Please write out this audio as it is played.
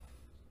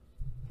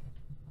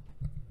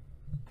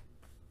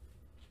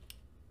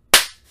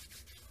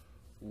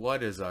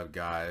What is up,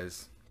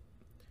 guys?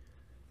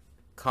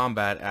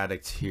 Combat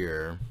Addict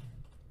here.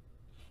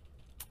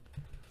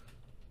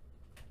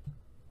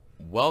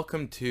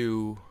 Welcome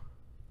to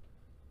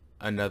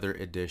another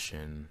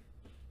edition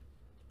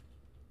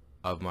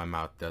of My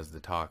Mouth Does the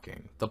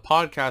Talking, the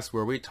podcast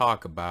where we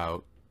talk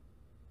about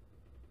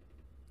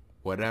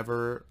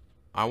whatever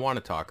I want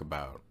to talk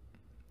about.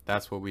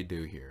 That's what we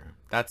do here.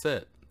 That's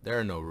it. There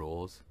are no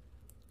rules.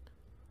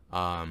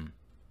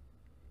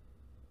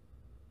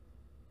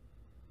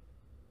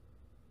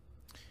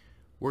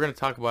 We're going to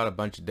talk about a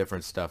bunch of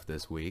different stuff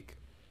this week.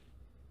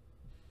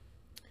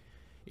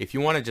 If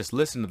you want to just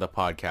listen to the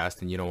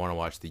podcast and you don't want to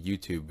watch the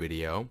YouTube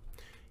video,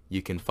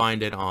 you can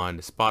find it on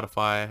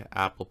Spotify,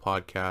 Apple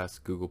Podcasts,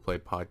 Google Play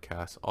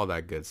Podcasts, all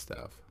that good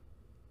stuff.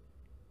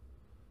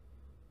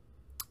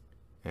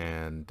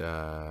 And,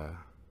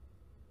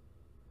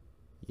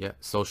 yeah,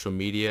 social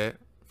media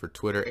for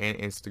Twitter and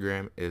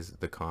Instagram is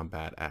The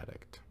Combat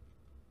Addict.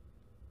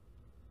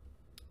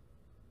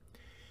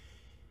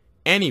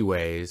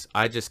 Anyways,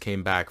 I just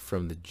came back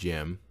from the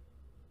gym,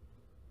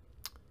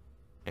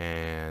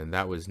 and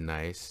that was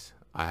nice.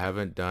 I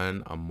haven't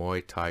done a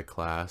Muay Thai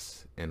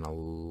class in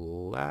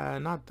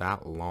not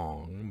that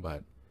long,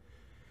 but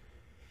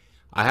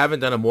I haven't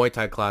done a Muay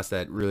Thai class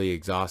that really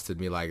exhausted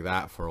me like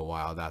that for a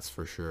while, that's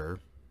for sure.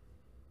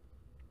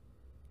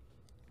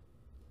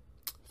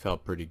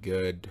 Felt pretty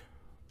good.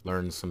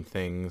 Learned some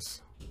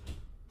things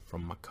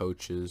from my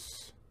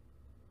coaches.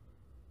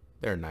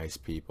 They're nice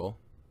people.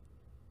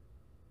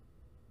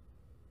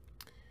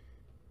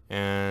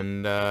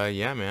 And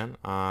yeah, man,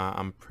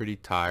 I'm pretty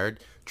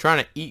tired.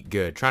 Trying to eat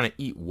good, trying to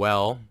eat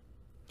well.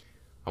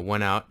 I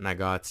went out and I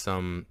got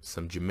some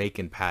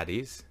Jamaican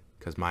patties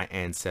because my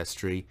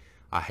ancestry,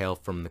 I hail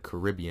from the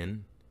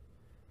Caribbean.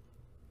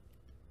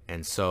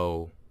 And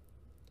so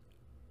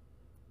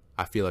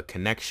I feel a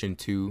connection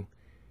to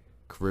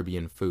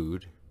Caribbean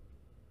food.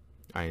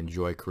 I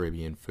enjoy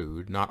Caribbean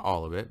food. Not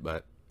all of it,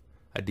 but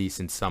a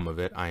decent sum of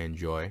it I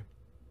enjoy.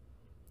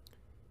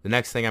 The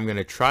next thing I'm going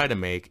to try to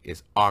make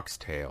is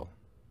oxtail.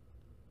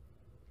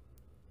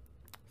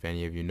 If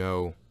any of you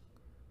know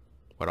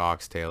what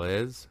oxtail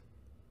is,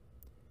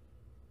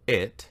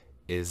 it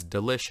is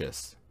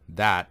delicious.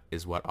 That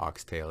is what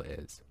oxtail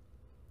is.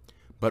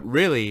 But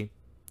really,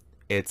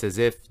 it's as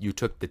if you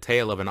took the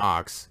tail of an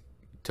ox,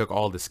 took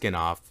all the skin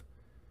off,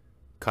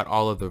 cut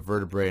all of the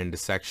vertebrae into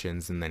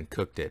sections, and then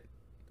cooked it.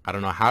 I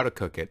don't know how to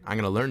cook it. I'm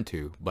going to learn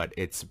to, but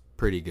it's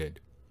pretty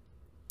good.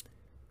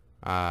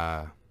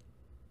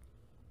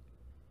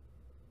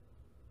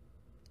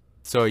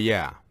 So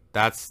yeah,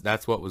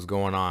 that's what was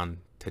going on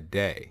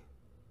today.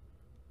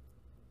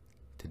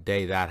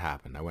 Today that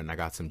happened. I went and I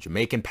got some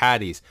Jamaican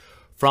patties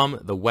from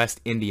the West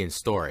Indian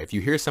store. If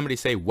you hear somebody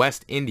say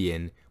West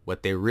Indian,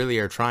 what they really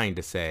are trying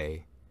to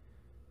say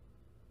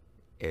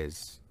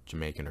is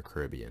Jamaican or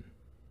Caribbean.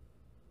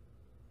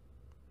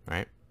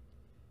 Right?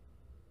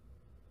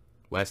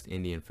 West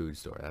Indian food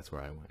store. That's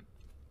where I went.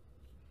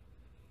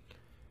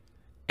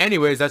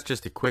 Anyways, that's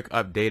just a quick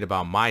update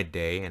about my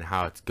day and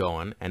how it's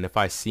going. And if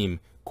I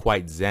seem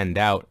quite zenned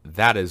out,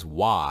 that is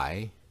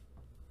why.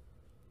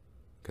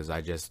 Because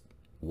I just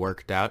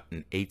worked out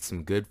and ate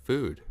some good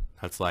food.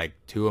 That's like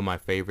two of my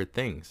favorite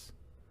things.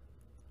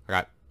 I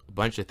got a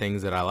bunch of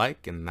things that I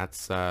like, and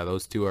that's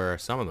those two are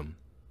some of them.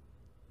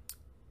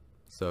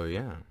 So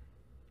yeah.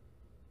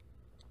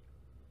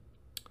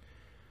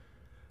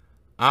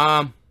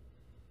 I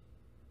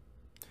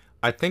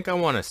think I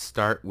want to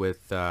start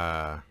with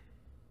just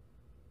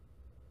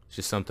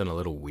something a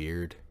little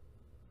weird.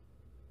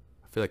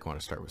 I feel like I want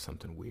to start with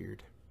something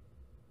weird.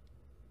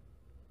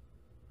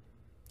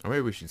 Or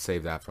maybe we should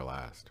save that for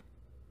last.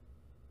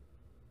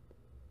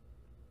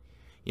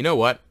 You know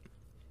what?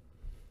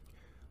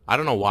 I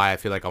don't know why I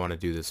feel like I want to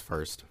do this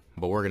first,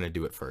 but we're going to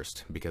do it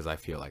first because I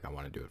feel like I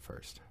want to do it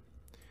first.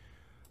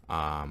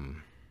 So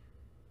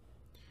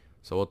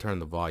we'll turn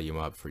the volume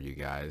up for you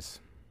guys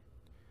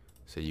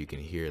so you can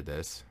hear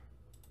this.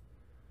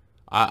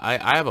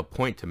 I have a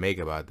point to make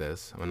about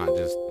this. I'm not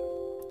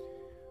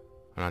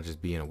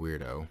just being a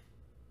weirdo.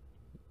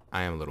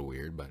 I am a little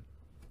weird, but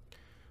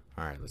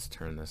alright, let's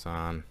turn this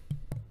on.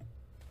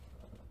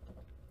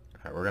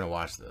 Alright, we're gonna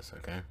watch this,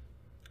 okay?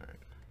 Alright.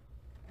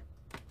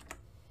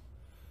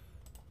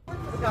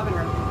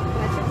 Governor, can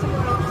I take some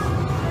notes?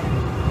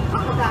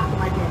 I'll come back to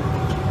my dinner.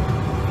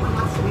 I'm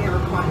not sitting here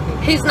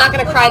crying. He's not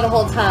gonna cry the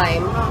whole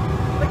time.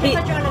 We can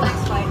put you on the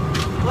next flight.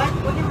 What?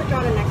 We can put you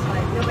on the next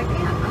flight. No, I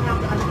can't. I have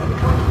to.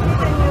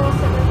 Then you will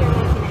sit with your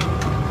name.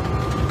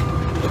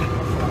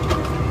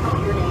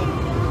 Your name.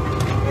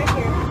 Right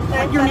here.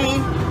 Your name?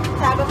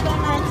 Tabitha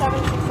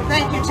 9766.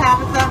 Thank you,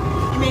 Tabitha.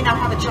 You may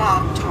not have a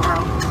job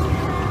tomorrow.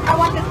 I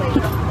want this lady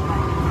to come to my.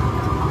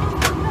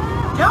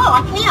 No,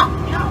 I can't.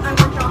 No, I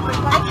want you on my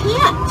flight. I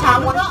can't,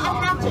 Tabitha.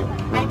 I have to.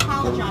 I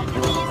apologize.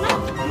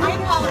 I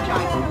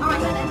apologize.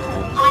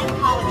 I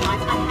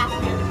apologize. I have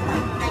to.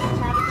 Thank you,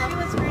 Tabitha. She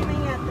was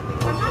screaming at the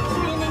beginning. I'm not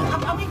screaming.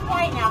 I'll be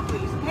quiet now,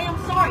 please. Hey, I'm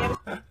sorry.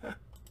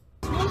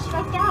 I'm really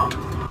stressed out.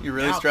 You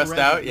really stressed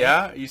out?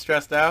 Yeah? You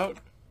stressed out?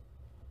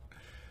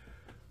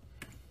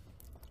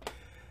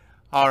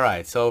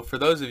 Alright, so for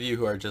those of you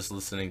who are just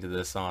listening to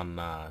this on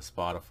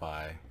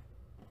Spotify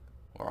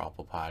or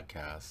Apple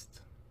Podcast,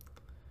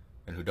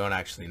 and who don't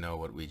actually know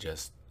what we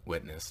just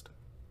witnessed,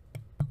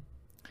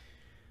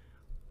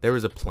 there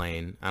was a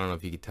plane. I don't know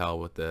if you could tell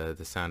with the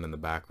sound in the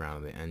background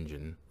of the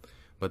engine,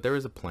 but there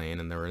was a plane,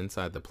 and they were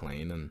inside the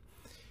plane, and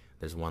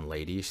there's one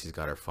lady, she's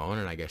got her phone,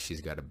 and I guess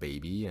she's got a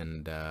baby,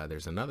 and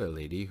there's another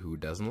lady who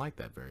doesn't like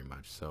that very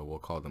much, so we'll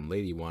call them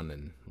Lady 1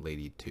 and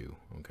Lady 2,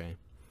 okay?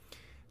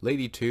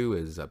 Lady 2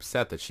 is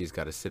upset that she's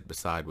got to sit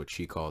beside what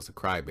she calls a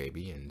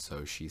crybaby, and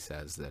so she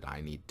says that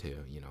I need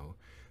to,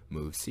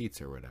 move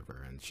seats or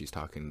whatever, and she's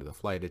talking to the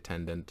flight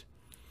attendant,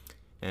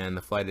 and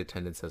the flight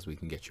attendant says we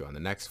can get you on the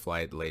next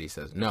flight. The lady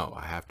says, no,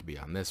 I have to be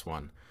on this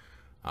one.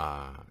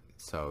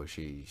 So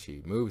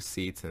she moves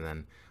seats, and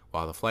then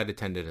while the flight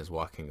attendant is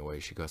walking away,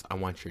 she goes, I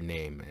want your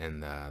name,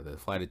 and the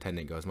flight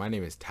attendant goes, my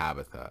name is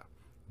Tabitha,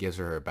 gives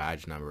her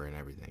badge number and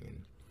everything,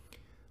 and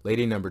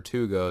lady number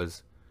 2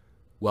 goes,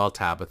 well,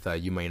 Tabitha,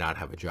 you may not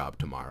have a job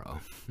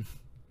tomorrow.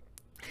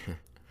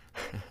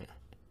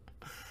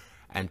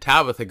 And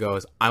Tabitha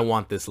goes, I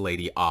want this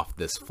lady off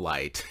this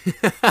flight.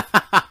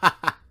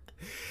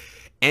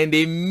 And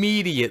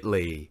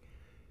immediately,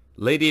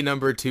 lady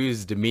number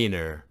 2's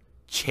demeanor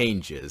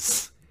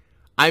changes.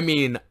 I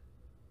mean,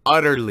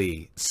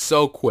 utterly,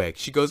 so quick.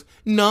 She goes,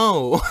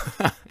 no.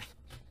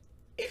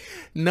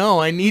 No,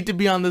 I need to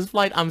be on this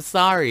flight. I'm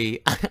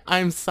sorry.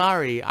 I'm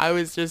sorry. I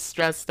was just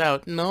stressed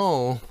out.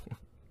 No.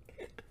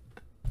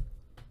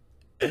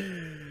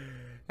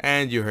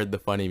 And you heard the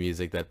funny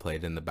music that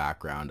played in the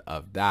background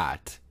of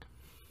that.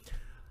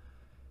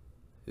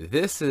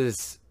 This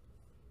is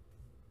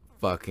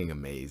fucking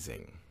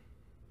amazing.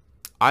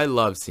 I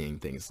love seeing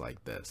things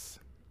like this,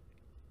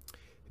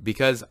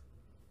 because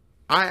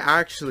I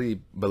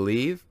actually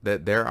believe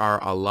that there are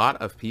a lot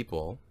of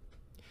people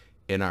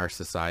in our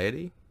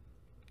society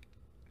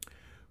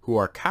who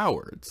are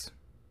cowards,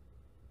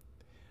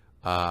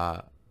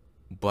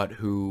 but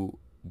who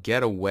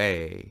get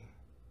away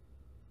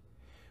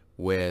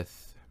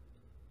with,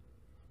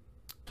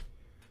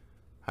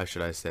 how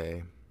should I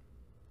say,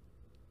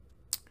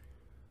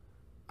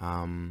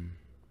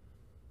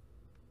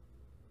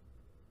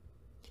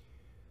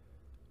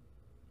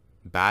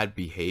 bad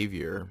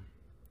behavior,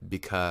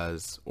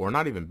 because, or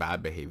not even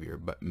bad behavior,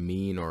 but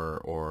mean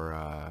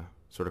or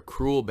sort of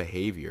cruel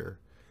behavior,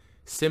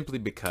 simply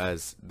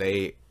because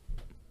they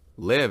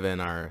live in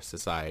our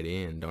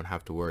society and don't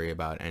have to worry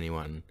about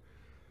anyone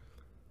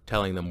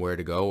telling them where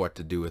to go, what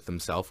to do with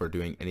themselves, or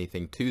doing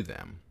anything to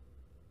them.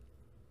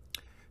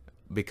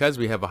 Because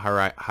we have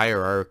a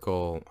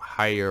hierarchical,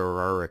 I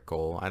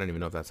don't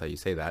even know if that's how you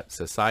say that,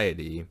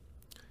 society,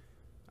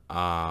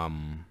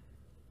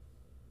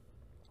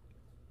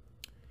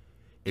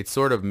 it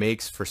sort of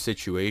makes for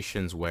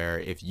situations where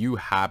if you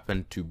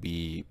happen to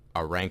be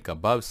a rank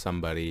above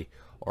somebody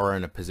or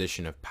in a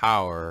position of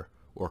power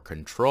or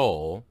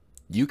control,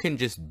 you can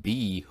just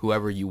be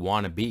whoever you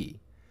want to be.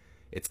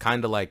 It's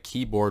kind of like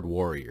keyboard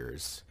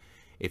warriors.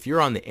 If you're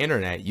on the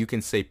internet, you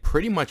can say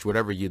pretty much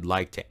whatever you'd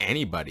like to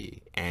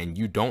anybody, and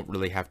you don't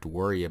really have to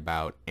worry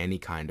about any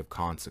kind of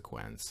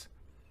consequence.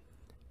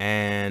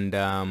 And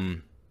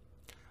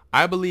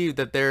I believe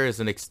that there is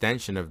an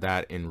extension of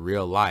that in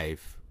real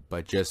life,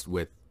 but just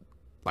with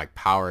like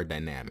power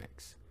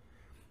dynamics.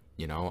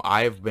 You know,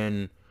 I've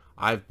been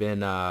at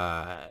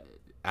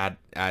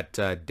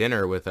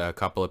dinner with a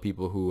couple of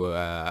people who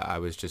I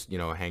was just,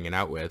 hanging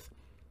out with,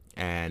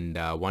 and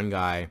one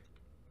guy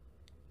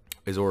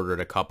is ordered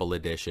a couple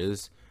of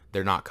dishes.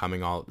 They're not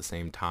coming all at the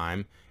same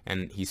time,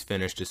 and he's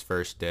finished his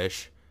first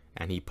dish,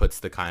 and he puts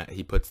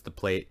the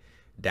plate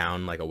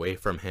down like away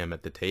from him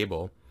at the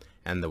table,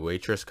 and the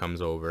waitress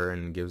comes over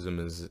and gives him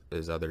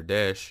his other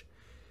dish,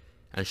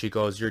 and she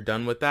goes, "You're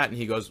done with that?" And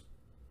he goes,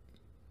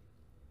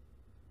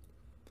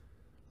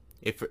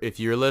 if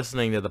you're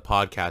listening to the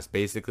podcast,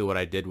 basically what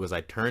I did was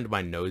I turned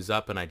my nose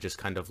up and I just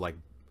kind of like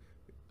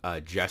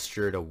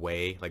gestured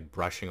away, like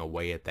brushing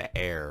away at the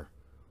air,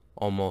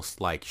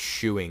 almost like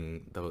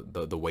shooing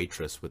the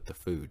waitress with the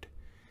food,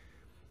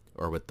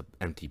 or with the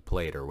empty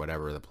plate, or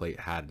whatever the plate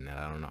had in it,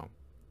 I don't know.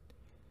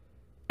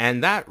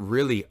 And that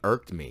really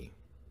irked me.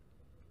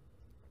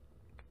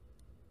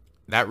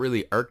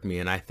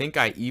 And I think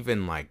I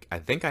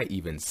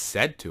even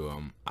said to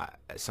him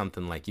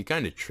something like, you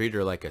kind of treat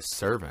her like a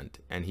servant.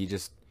 And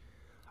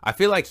I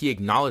feel like he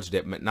acknowledged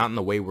it, but not in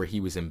the way where he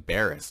was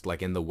embarrassed,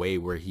 like in the way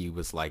where he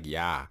was like,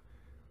 yeah,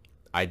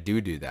 I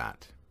do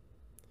that.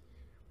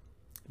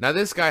 Now,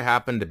 this guy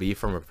happened to be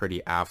from a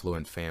pretty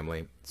affluent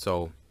family,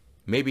 so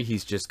maybe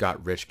he's just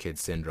got rich kid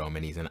syndrome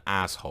and he's an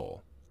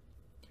asshole.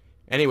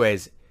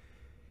 Anyways,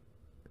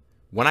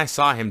 when I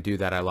saw him do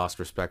that, I lost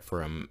respect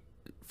for him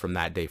from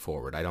that day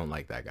forward. I don't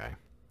like that guy.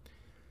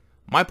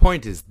 My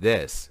point is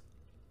this: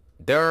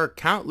 there are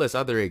countless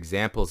other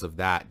examples of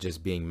that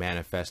just being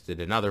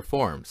manifested in other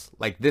forms,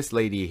 like this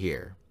lady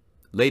here,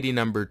 lady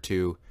number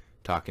 2,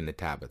 talking to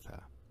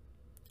Tabitha.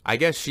 I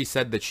guess she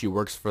said that she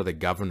works for the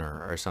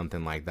governor or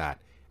something like that,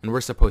 and we're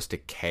supposed to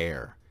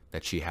care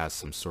that she has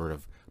some sort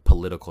of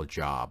political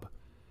job.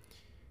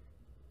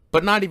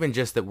 But not even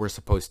just that we're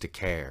supposed to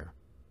care.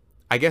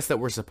 I guess that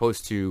we're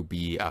supposed to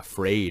be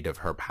afraid of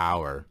her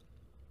power.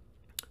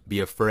 Be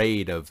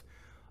afraid of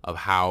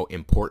how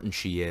important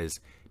she is.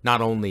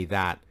 Not only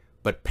that,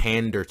 but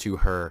pander to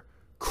her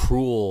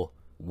cruel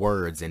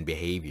words and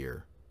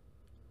behavior.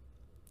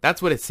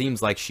 That's what it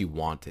seems like she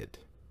wanted.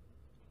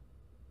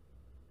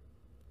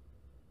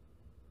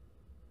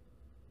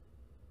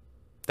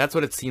 That's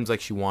what it seems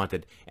like she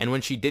wanted. And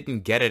when she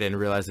didn't get it and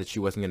realized that she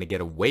wasn't going to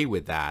get away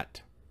with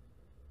that,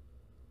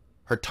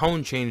 her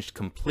tone changed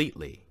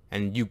completely.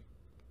 And you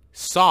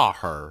saw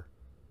her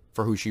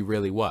for who she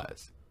really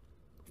was.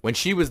 When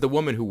she was the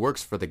woman who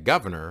works for the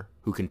governor,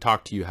 who can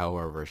talk to you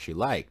however she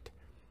liked,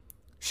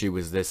 she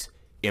was this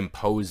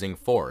imposing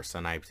force.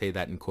 And I say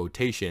that in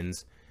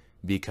quotations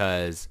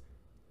because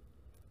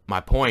my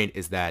point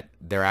is that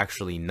they're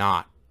actually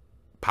not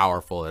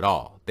powerful at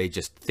all. They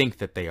just think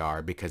that they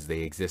are because they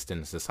exist in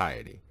a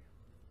society.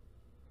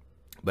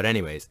 But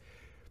anyways,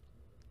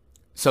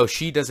 so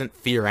she doesn't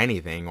fear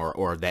anything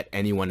or that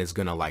anyone is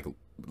going to like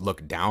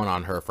look down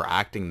on her for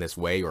acting this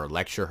way or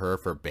lecture her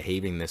for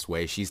behaving this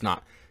way. She is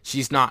not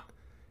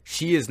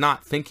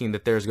thinking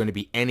that there's going to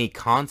be any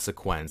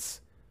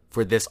consequence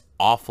for this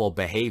awful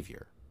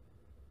behavior.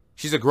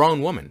 She's a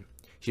grown woman.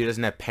 She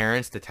doesn't have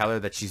parents to tell her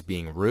that she's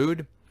being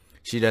rude.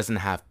 She doesn't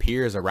have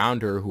peers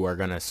around her who are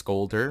going to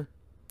scold her.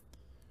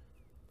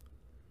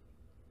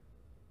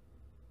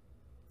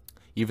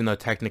 Even though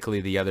technically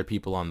the other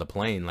people on the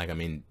plane, like, I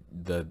mean,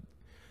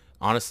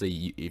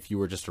 honestly, if you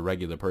were just a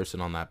regular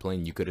person on that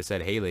plane, you could have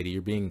said, hey, lady,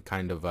 you're being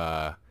kind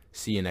of,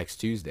 see you next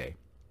Tuesday.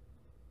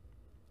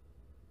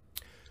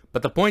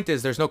 But the point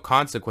is, there's no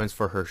consequence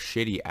for her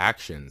shitty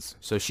actions.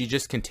 So she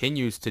just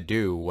continues to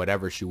do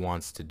whatever she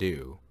wants to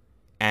do.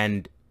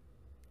 And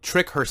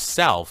trick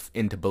herself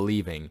into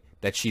believing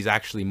that she's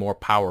actually more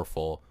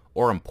powerful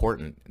or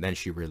important than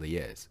she really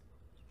is.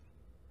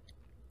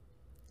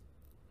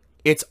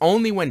 It's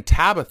only when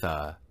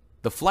Tabitha,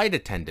 the flight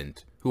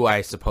attendant, who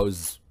I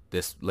suppose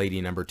this lady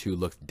number 2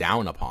 looked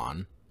down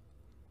upon,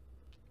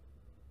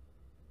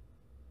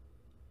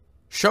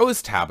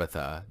 shows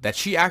Tabitha that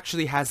she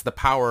actually has the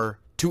power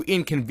to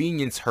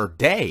inconvenience her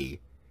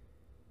day,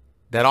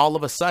 that all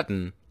of a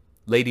sudden,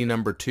 lady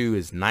number 2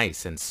 is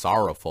nice and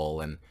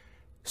sorrowful and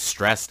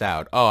stressed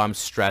out. Oh, I'm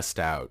stressed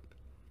out.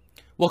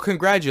 Well,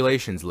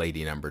 congratulations,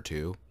 lady number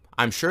 2.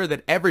 I'm sure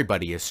that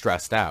everybody is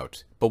stressed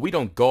out, but we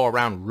don't go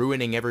around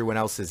ruining everyone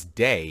else's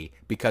day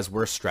because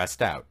we're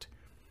stressed out.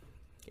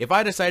 If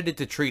I decided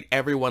to treat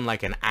everyone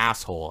like an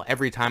asshole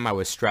every time I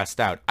was stressed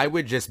out, I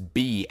would just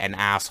be an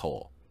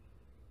asshole.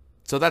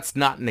 So that's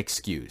not an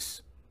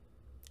excuse.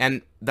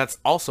 And that's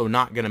also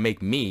not going to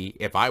make me,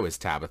 if I was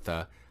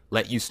Tabitha,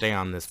 let you stay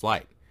on this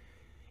flight.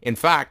 In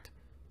fact,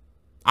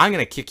 I'm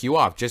going to kick you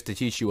off just to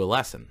teach you a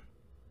lesson.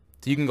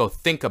 So you can go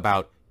think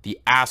about the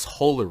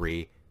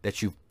assholery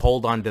that you've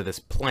pulled onto this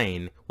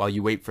plane while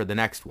you wait for the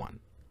next one.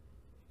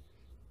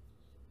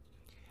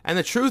 And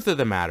the truth of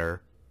the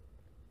matter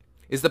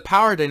is the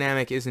power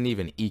dynamic isn't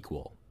even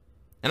equal.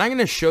 And I'm going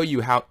to show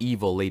you how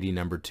evil lady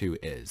number 2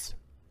 is.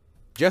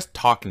 Just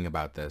talking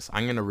about this,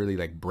 I'm going to really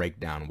break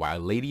down why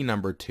lady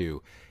number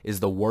 2 is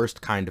the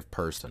worst kind of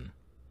person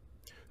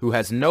who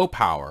has no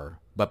power,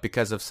 but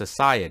because of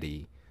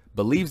society,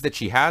 believes that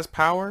she has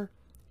power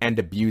and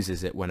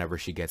abuses it whenever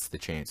she gets the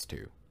chance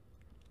to.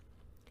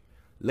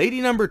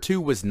 Lady number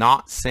 2 was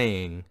not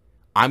saying,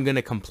 I'm going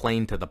to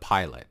complain to the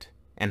pilot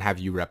and have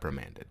you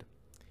reprimanded.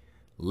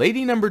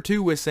 Lady number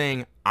 2 was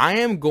saying, I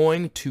am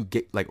going to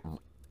get,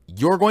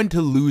 you're going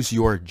to lose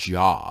your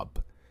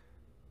job.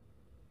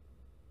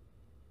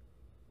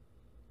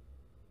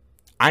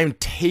 I'm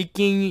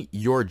taking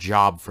your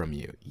job from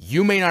you.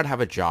 You may not have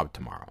a job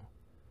tomorrow.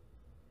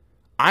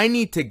 I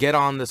need to get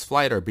on this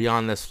flight or be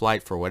on this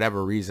flight for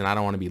whatever reason. I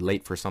don't want to be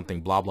late for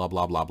something, blah, blah,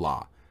 blah, blah,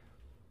 blah.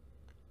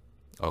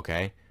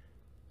 Okay?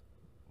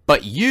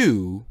 But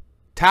you,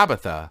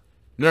 Tabitha,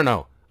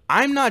 no,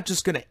 I'm not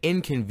just going to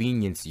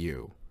inconvenience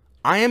you.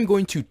 I am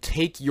going to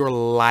take your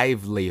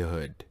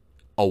livelihood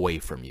away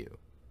from you.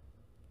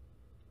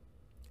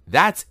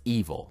 That's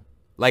evil.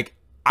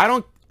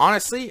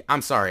 Honestly,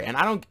 I'm sorry. And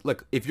I don't,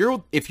 look, if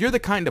you're the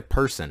kind of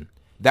person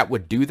that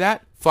would do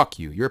that, fuck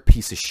you. You're a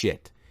piece of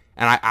shit.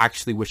 And I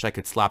actually wish I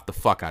could slap the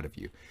fuck out of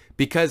you.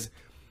 Because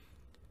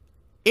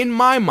in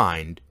my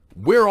mind,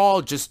 we're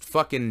all just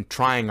fucking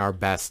trying our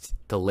best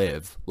to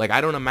live. I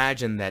don't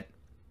imagine that,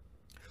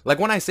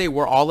 when I say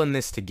we're all in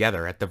this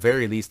together, at the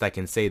very least I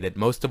can say that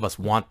most of us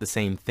want the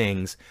same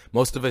things.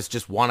 Most of us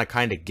just want to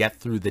kind of get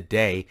through the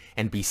day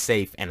and be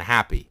safe and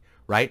happy,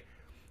 right?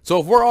 So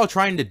if we're all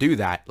trying to do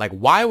that,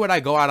 why would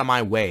I go out of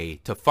my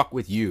way to fuck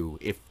with you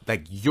if,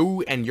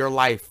 you and your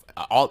life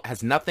all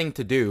has nothing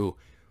to do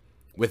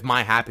with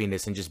my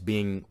happiness and just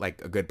being, a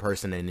good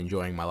person and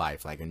enjoying my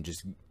life, and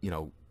just,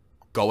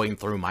 going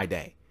through my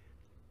day?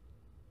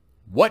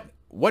 What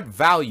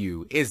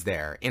value is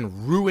there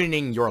in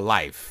ruining your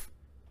life?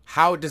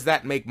 How does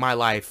that make my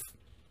life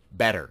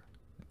better?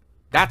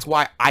 That's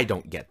why I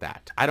don't get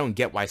that. I don't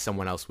get why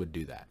someone else would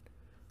do that.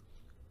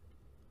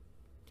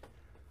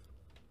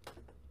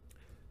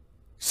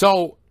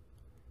 So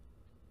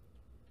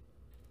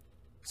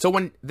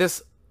when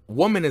this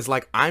woman is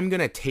like, I'm going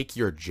to take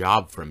your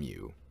job from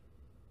you,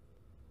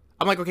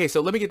 I'm like, okay,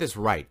 so let me get this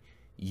right.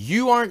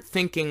 You aren't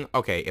thinking,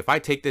 okay, if I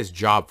take this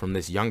job from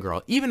this young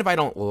girl, even if I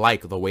don't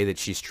like the way that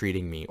she's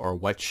treating me or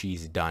what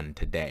she's done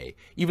today,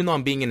 even though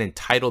I'm being an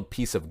entitled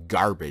piece of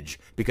garbage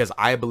because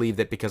I believe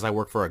that because I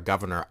work for a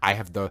governor, I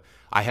have the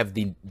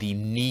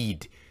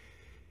need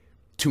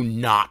to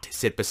not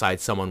sit beside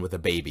someone with a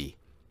baby.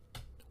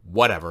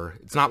 Whatever.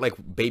 It's not like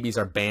babies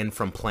are banned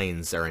from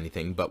planes or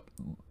anything, but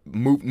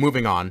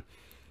moving on.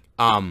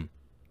 I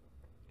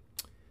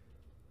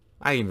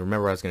didn't even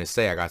remember what I was going to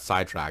say. I got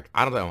sidetracked.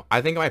 I don't know.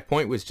 I think my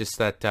point was just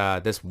that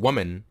this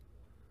woman,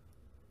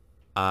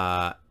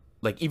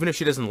 like, even if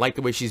she doesn't like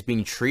the way she's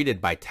being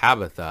treated by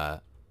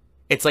Tabitha,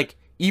 it's like,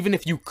 even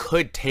if you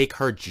could take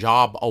her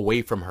job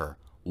away from her,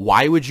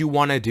 why would you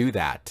want to do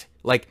that?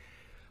 Like,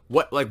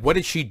 what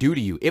did she do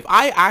to you? If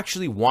I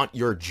actually want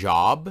your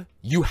job,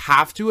 you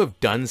have to have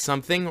done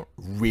something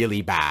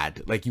really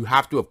bad. Like, you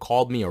have to have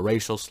called me a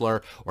racial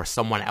slur or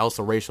someone else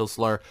a racial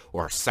slur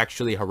or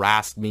sexually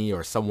harassed me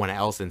or someone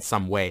else in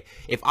some way.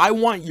 If I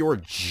want your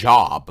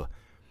job,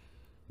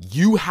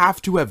 you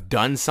have to have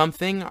done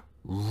something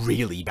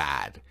really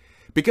bad.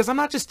 Because I'm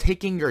not just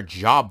taking your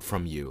job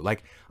from you.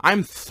 Like,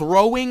 I'm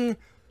throwing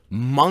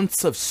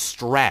months of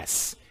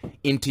stress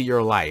into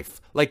your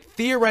life. Like,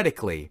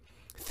 theoretically,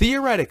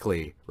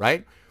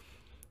 right?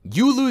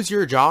 You lose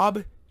your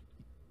job.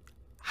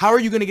 How are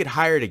you going to get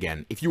hired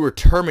again if you were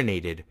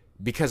terminated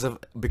because a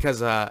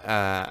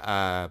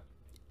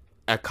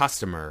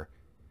customer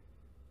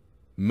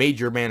made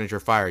your manager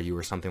fire you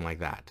or something like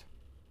that?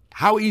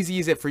 How easy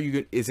is it for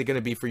you? Is it going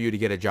to be for you to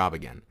get a job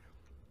again?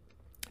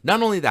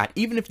 Not only that,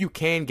 even if you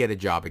can get a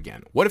job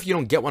again, what if you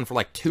don't get one for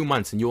like 2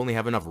 months and you only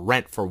have enough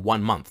rent for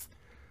 1 month?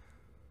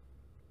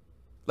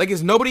 Like,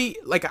 is nobody,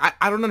 like,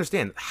 I don't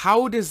understand.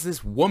 How does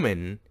this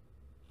woman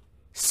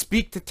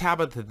speak to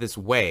Tabitha this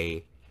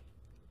way,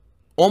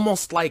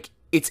 almost like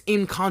it's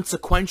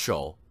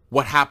inconsequential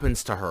what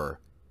happens to her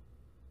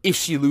if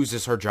she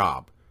loses her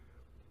job?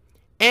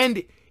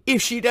 And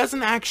if she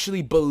doesn't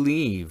actually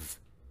believe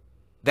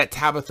that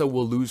Tabitha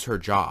will lose her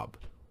job,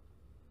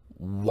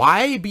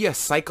 why be a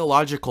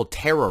psychological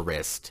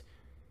terrorist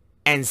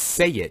and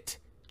say it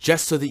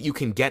just so that you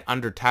can get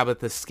under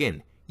Tabitha's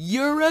skin?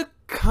 You're a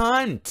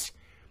cunt.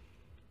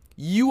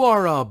 You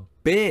are a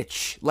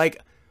bitch.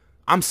 Like,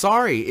 I'm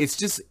sorry. It's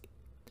just,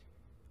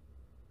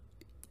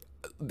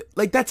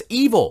 like, that's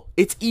evil.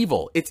 It's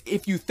evil. It's,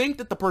 if you think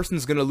that the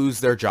person's going to lose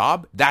their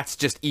job, that's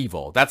just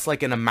evil. That's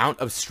like an amount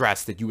of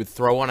stress that you would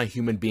throw on a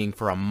human being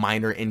for a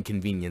minor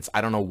inconvenience.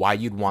 I don't know why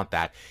you'd want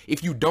that.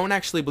 If you don't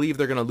actually believe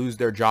they're going to lose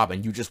their job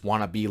and you just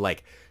want to be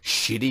like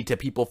shitty to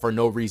people for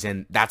no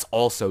reason, that's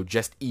also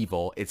just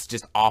evil. It's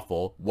just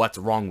awful. What's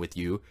wrong with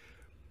you?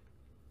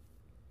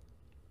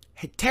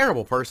 Hey,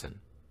 terrible person.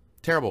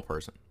 Terrible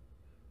person.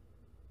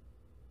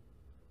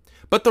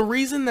 But the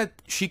reason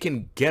that she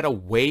can get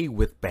away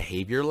with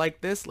behavior like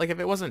this, like if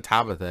it wasn't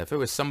Tabitha, if it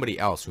was somebody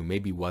else who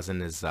maybe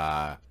wasn't as,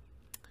 I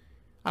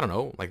don't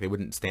know, like they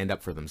wouldn't stand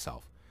up for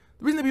themselves.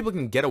 The reason that people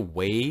can get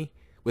away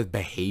with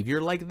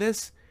behavior like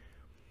this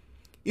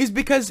is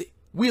because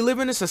we live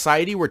in a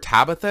society where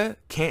Tabitha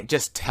can't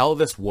just tell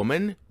this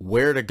woman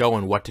where to go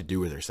and what to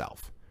do with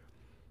herself.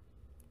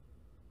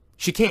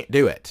 She can't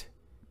do it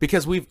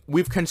because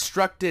we've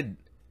constructed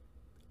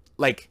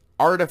like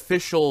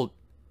artificial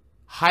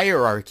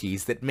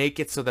hierarchies that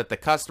make it so that the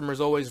customer's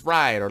always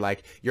right, or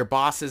like your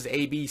boss is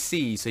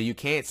ABC, so you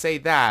can't say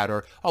that,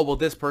 or oh well,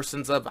 this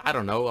person's I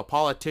don't know, a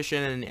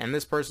politician, and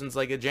this person's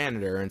like a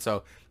janitor, and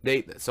so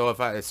if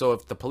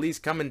the police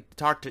come and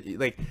talk to,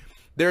 like,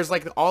 there's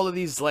like all of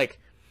these like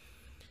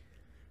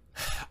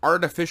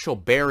artificial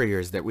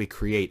barriers that we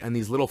create and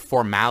these little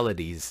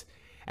formalities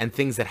and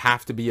things that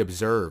have to be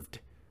observed,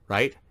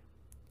 right?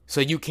 So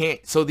you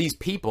can't, so these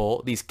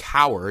people, these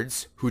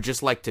cowards who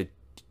just like to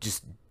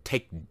just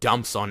take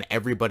dumps on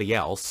everybody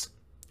else,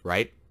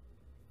 right?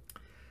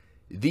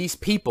 These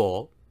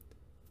people,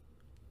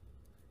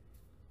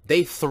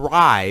 they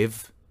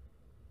thrive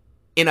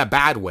in a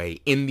bad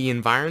way in the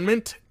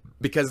environment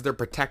because they're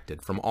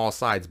protected from all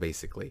sides,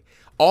 basically.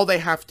 All they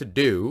have to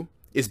do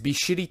is be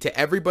shitty to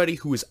everybody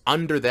who is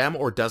under them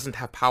or doesn't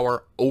have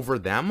power over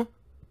them,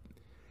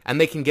 and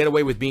they can get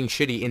away with being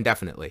shitty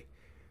indefinitely.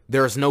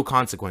 There is no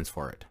consequence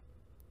for it.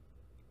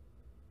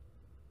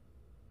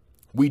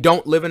 We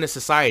don't live in a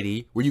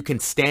society where you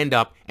can stand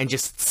up and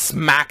just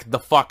smack the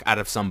fuck out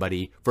of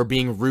somebody for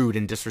being rude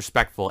and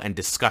disrespectful and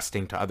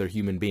disgusting to other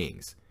human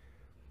beings.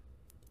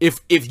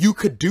 If you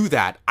could do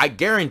that, I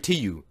guarantee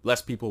you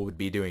less people would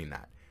be doing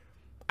that.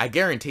 I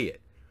guarantee it.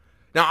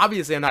 Now,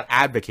 obviously, I'm not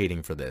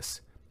advocating for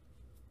this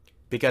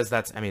because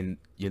that's, I mean,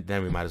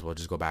 then we might as well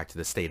just go back to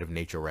the state of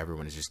nature where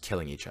everyone is just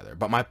killing each other.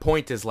 But my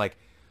point is, like,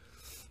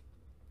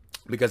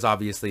 because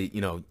obviously,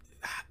 you know,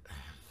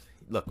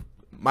 look,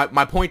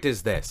 my point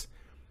is this.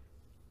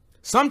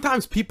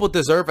 Sometimes people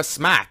deserve a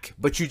smack,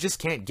 but you just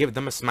can't give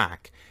them a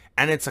smack.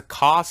 And it's a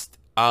cost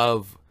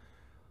of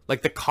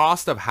Like, the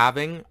cost of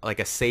having, like,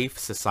 a safe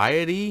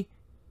society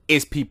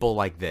is people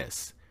like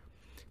this.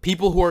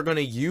 People who are going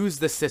to use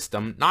the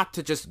system not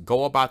to just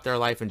go about their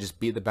life and just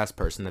be the best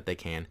person that they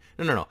can.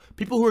 No.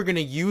 People who are going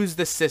to use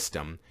the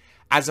system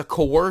as a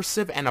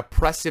coercive and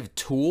oppressive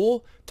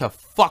tool to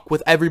fuck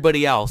with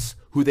everybody else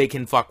who they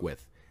can fuck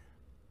with.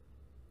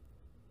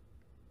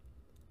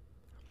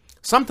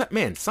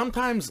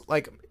 Sometimes,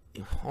 like,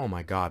 oh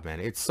my God, man,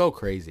 it's so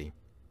crazy.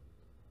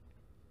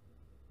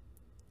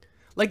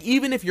 Like,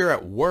 even if you're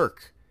at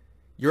work,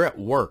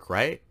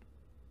 right?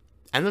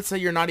 And let's say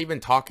you're not even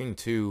talking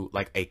to,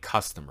 like, a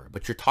customer,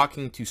 but you're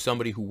talking to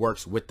somebody who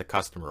works with the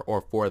customer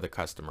or for the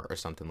customer or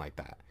something like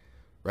that,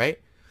 right?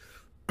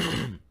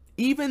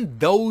 Even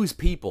those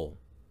people,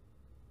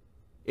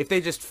 if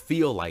they just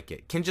feel like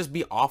it, can just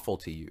be awful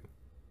to you.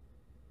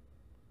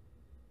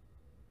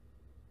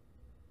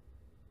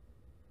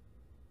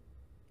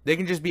 They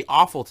can just be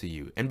awful to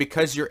you. And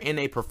because you're in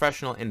a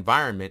professional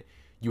environment,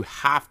 you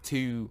have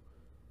to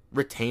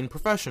retain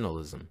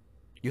professionalism.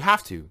 You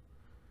have to.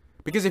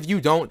 Because if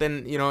you don't,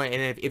 then, you know,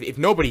 and if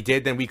nobody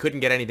did, then we couldn't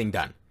get anything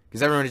done.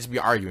 Because everyone would just be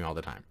arguing all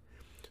the time.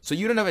 So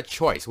you don't have a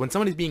choice. When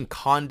somebody's being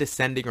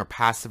condescending or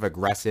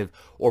passive-aggressive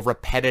or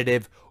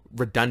repetitive,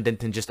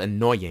 redundant, and just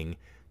annoying,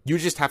 you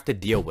just have to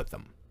deal with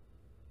them.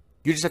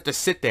 You just have to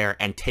sit there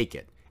and take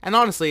it. And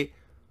honestly,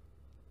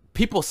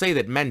 people say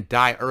that men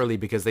die early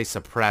because they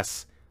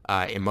suppress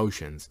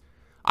emotions.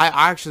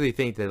 I actually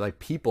think that, like,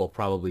 people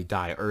probably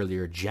die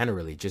earlier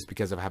generally just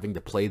because of having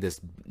to play this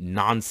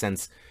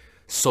nonsense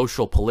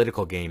social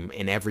political game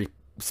in every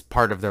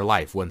part of their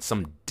life when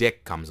some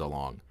dick comes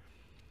along.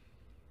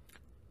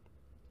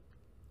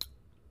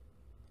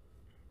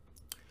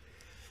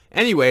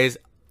 Anyways,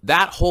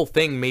 that whole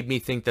thing made me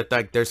think that,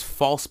 like, there's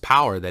false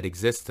power that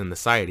exists in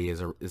society as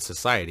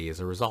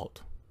a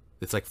result.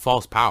 It's like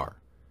false power.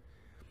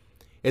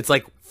 It's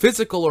like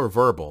physical or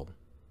verbal,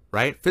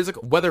 right?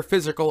 Whether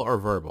physical or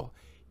verbal.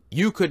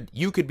 You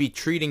could be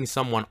treating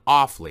someone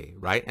awfully,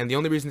 right? And the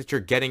only reason that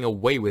you're getting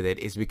away with it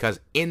is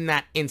because in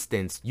that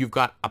instance, you've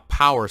got a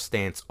power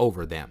stance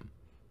over them.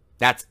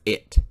 That's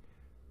it.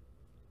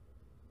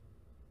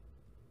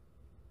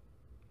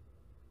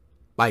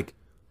 Like,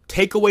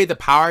 take away the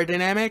power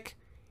dynamic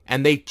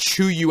and they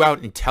chew you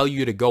out and tell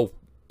you to go,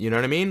 you know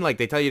what I mean? Like,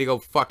 they tell you to go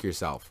fuck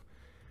yourself.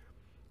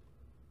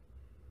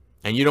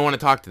 And you don't want to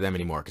talk to them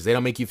anymore because they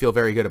don't make you feel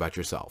very good about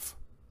yourself.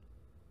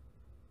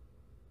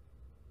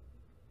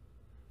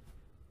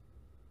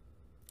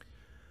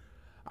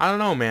 I don't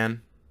know,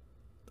 man.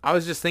 I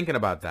was just thinking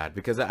about that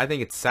because I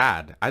think it's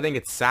sad. I think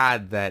it's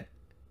sad that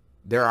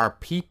there are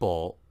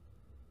people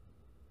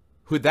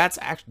who that's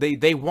actually,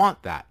 they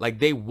want that. Like,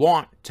 they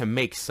want to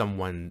make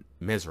someone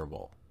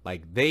miserable.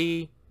 Like,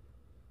 they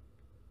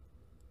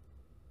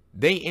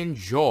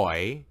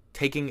enjoy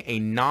taking a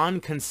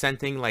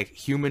non-consenting, like,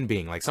 human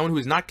being, like someone who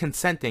is not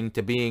consenting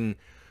to being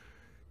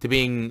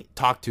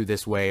talked to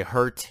this way,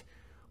 hurt,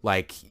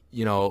 like,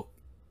 you know,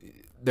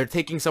 they're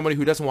taking somebody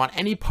who doesn't want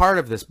any part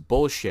of this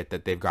bullshit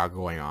that they've got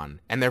going on,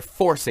 and they're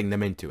forcing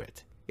them into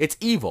it. It's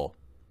evil.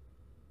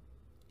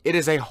 It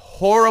is a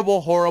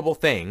horrible, horrible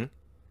thing,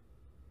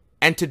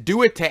 and to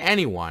do it to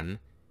anyone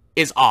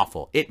is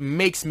awful. It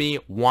makes me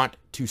want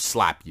to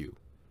slap you.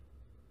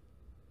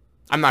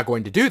 I'm not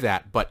going to do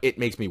that, but it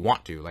makes me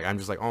want to. Like, I'm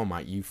just like, oh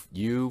my,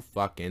 you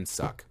fucking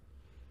suck.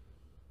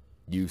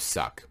 You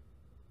suck.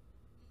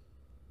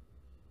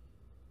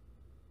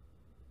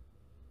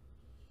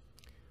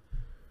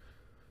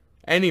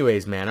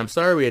 Anyways, man, I'm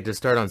sorry we had to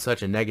start on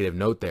such a negative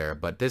note there,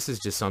 but this is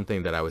just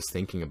something that I was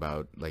thinking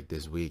about, like,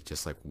 this week.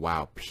 Just like,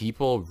 wow,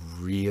 people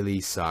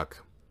really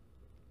suck.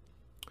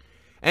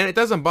 And it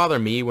doesn't bother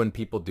me when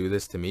people do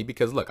this to me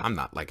because, look, I'm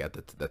not, like, at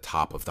the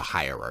top of the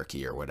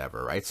hierarchy or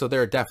whatever, right? So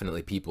there are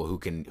definitely people who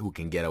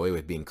can get away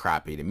with being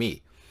crappy to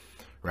me,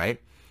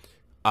 right?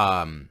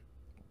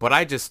 But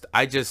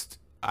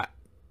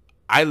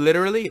I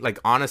literally, like,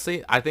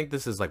 honestly, I think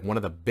this is, like, one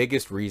of the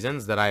biggest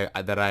reasons that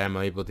I am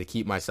able to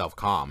keep myself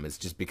calm. Is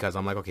just because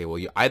I'm like, okay,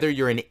 well, either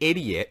you're an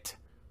idiot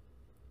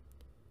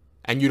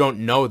and you don't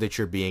know that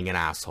you're being an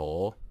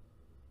asshole,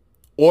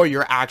 or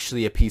you're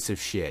actually a piece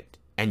of shit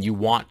and you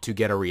want to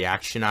get a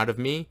reaction out of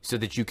me so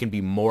that you can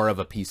be more of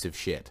a piece of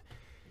shit.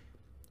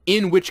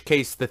 In which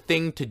case, the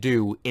thing to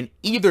do in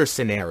either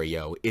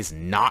scenario is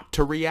not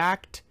to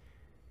react,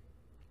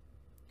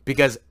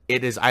 because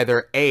it is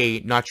either A,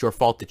 not your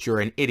fault that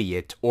you're an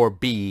idiot, or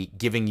B,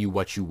 giving you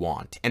what you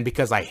want. And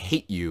because I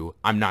hate you,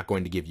 I'm not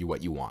going to give you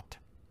what you want.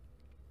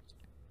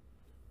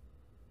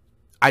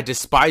 I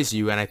despise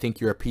you and I think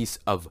you're a piece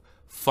of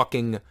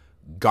fucking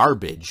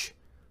garbage.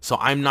 So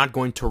I'm not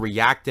going to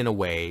react in a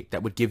way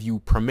that would give you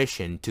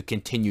permission to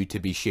continue to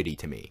be shitty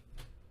to me.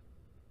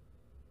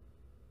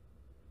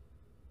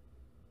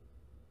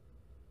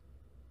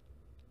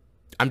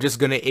 I'm just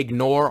going to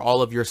ignore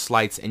all of your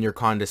slights and your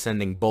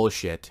condescending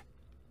bullshit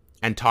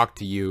and talk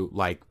to you,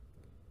 like,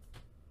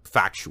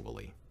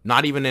 factually.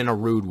 Not even in a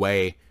rude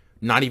way,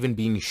 not even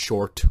being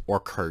short or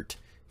curt,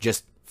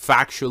 just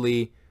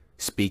factually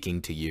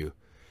speaking to you.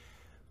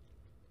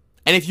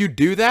 And if you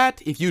do that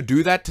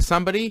to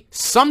somebody,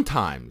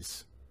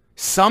 sometimes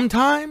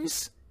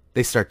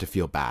they start to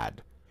feel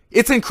bad.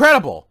 It's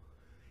incredible.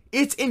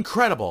 It's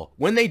incredible.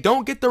 When they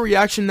don't get the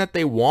reaction that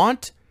they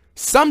want,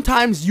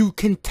 sometimes you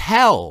can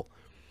tell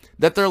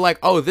that they're like,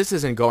 oh, this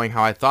isn't going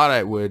how I thought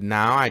it would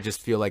now. I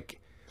just feel like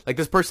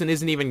this person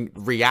isn't even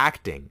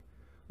reacting.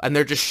 And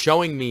they're just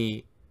showing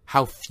me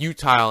how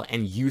futile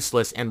and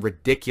useless and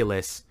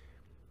ridiculous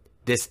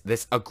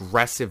this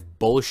aggressive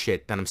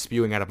bullshit that I'm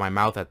spewing out of my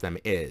mouth at them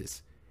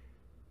is.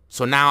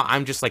 So now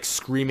I'm just like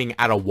screaming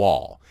at a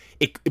wall.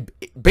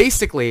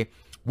 Basically,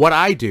 what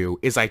I do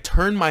is I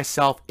turn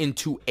myself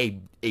into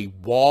a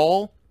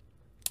wall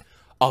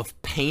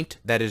of paint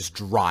that is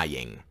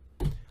drying.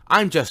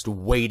 I'm just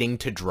waiting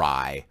to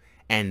dry,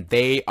 and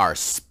they are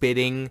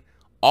spitting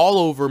all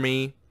over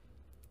me,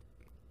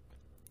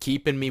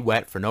 keeping me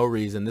wet for no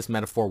reason. This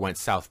metaphor went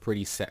south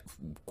pretty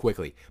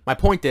quickly. My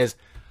point is,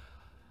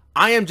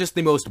 I am just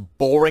the most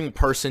boring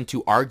person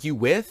to argue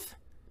with,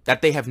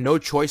 that they have no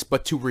choice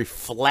but to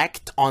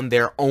reflect on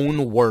their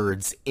own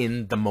words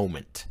in the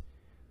moment.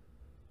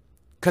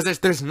 Because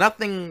there's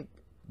nothing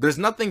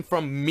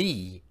from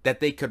me that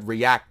they could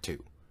react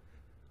to.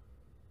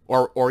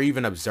 Or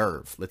even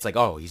observe. It's like,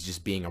 oh, he's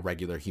just being a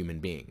regular human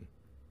being.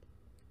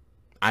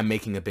 I'm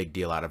making a big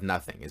deal out of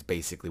nothing is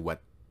basically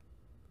what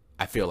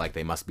I feel like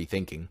they must be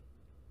thinking.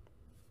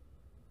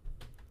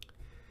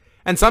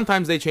 And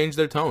sometimes they change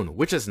their tone,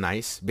 which is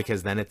nice,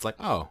 because then it's like,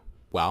 oh,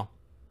 well,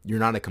 you're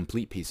not a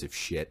complete piece of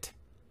shit.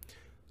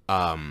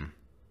 But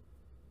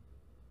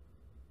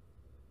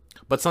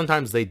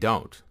sometimes they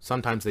don't.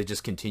 Sometimes they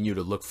just continue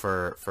to look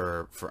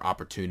for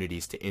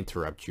opportunities to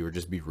interrupt you or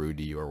just be rude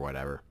to you or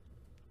whatever.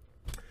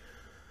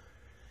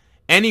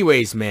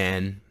 Anyways,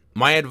 man,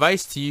 my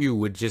advice to you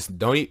would just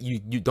you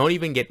don't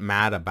even get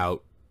mad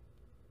about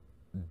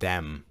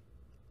them.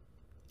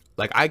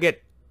 Like, I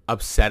get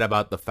upset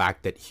about the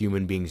fact that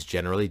human beings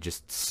generally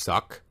just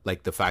suck.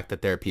 Like, the fact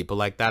that there are people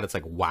like that, it's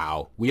like,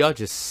 wow, we all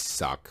just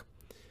suck.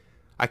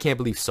 I can't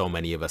believe so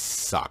many of us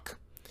suck.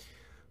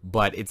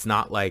 But it's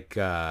not like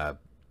I'm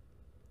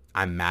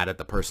mad at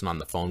the person on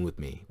the phone with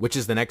me, which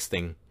is the next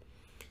thing.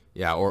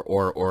 Yeah,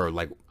 or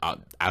like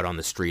out on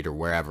the street or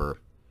wherever.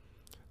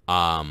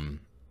 The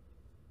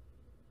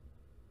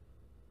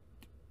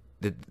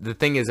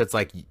thing is, it's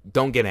like,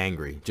 don't get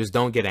angry. Just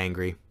don't get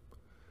angry.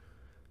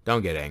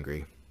 Don't get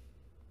angry.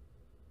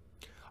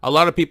 A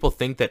lot of people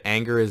think that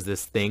anger is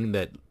this thing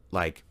that,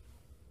 like,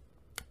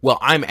 well,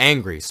 I'm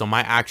angry, so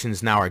my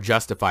actions now are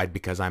justified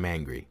because I'm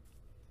angry.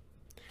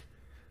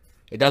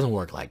 It doesn't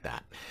work like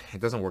that.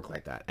 It doesn't work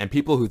like that. And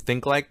people who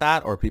think like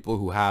that, or people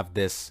who have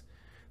this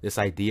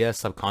idea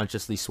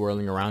subconsciously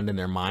swirling around in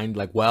their mind,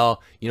 like,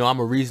 well, you know, I'm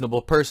a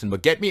reasonable person,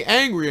 but get me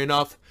angry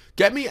enough,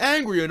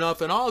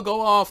 and I'll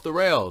go off the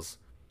rails.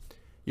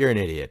 You're an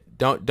idiot.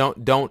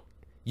 Don't.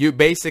 You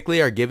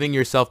basically are giving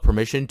yourself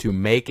permission to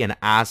make an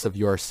ass of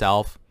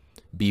yourself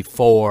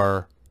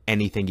before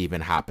anything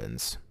even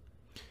happens.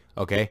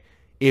 Okay?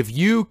 If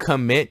you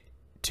commit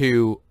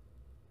to,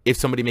 if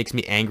somebody makes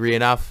me angry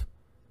enough,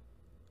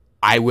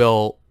 I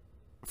will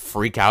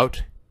freak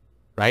out,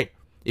 right?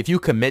 If you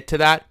commit to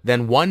that,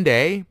 then one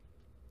day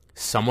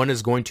someone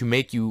is going to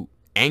make you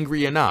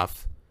angry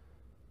enough.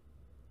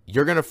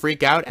 You're going to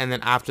freak out, and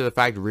then after the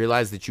fact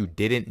realize that you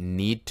didn't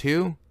need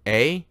to,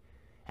 A,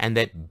 and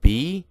that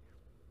B,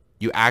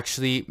 you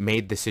actually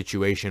made the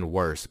situation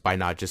worse by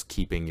not just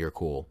keeping your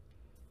cool.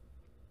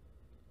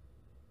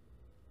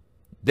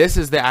 This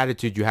is the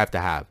attitude you have to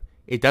have.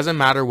 It doesn't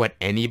matter what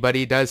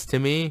anybody does to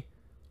me,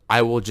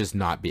 I will just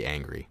not be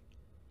angry.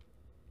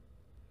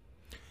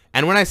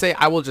 And when I say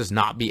I will just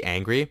not be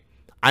angry,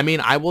 I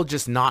mean I will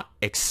just not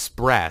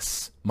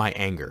express my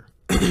anger.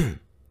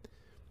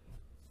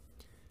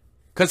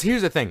 Because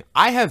here's the thing.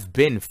 I have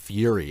been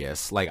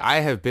furious. Like, I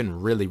have been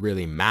really,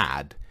 really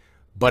mad.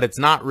 But it's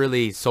not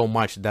really so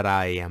much that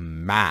I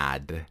am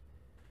mad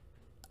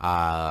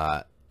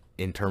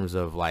in terms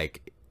of,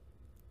 like,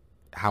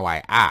 how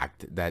I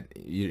act.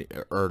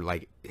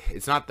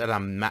 It's not that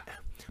I'm mad.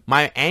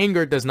 My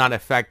anger does not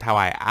affect how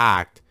I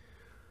act.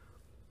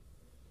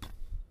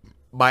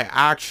 My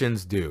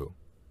actions do.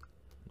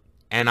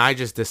 And I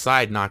just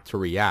decide not to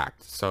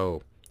react.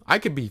 So I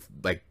could be,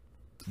 like,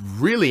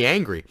 really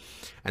angry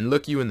and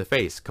look you in the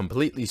face,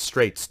 completely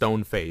straight,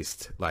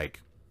 stone-faced,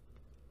 like,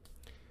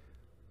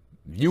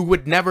 you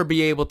would never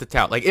be able to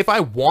tell. Like, if I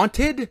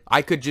wanted,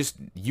 I could just,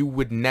 you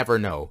would never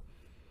know.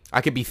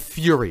 I could be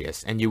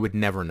furious and you would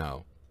never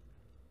know.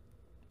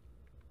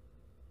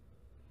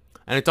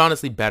 And it's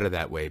honestly better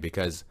that way,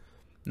 because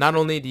not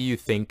only do you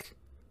think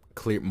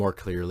more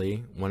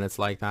clearly when it's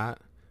like that,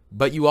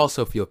 but you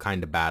also feel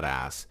kind of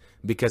badass,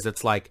 because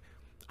it's like,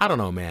 I don't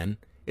know, man.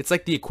 It's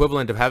like the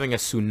equivalent of having a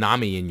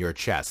tsunami in your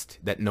chest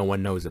that no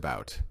one knows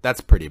about.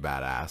 That's pretty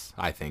badass,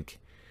 I think.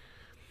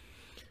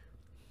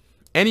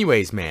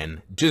 Anyways,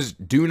 man,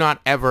 just do not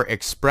ever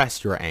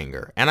express your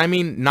anger. And I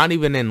mean, not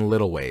even in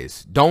little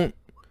ways. Don't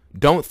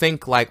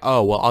think like,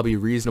 oh, well, I'll be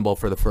reasonable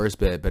for the first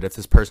bit, but if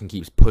this person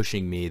keeps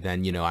pushing me,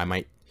 then, you know, I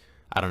might,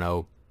 I don't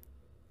know,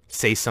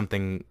 say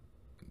something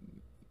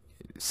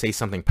say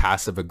something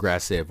passive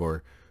aggressive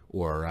or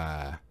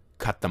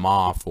cut them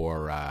off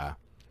or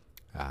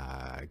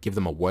give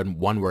them a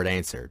one word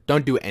answer.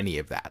 Don't do any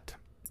of that.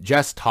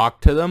 Just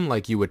talk to them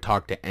like you would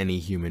talk to any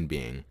human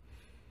being.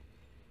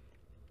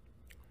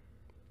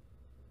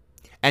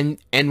 And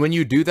when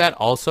you do that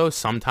also,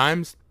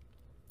 sometimes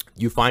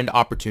you find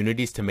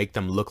opportunities to make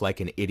them look like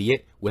an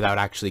idiot without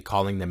actually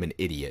calling them an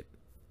idiot.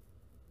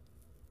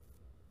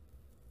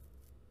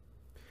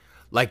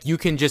 Like you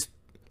can just,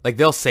 like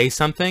they'll say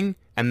something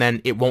and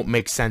then it won't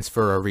make sense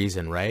for a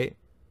reason, right?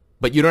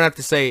 But you don't have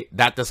to say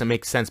that doesn't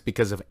make sense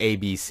because of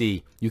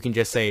ABC. You can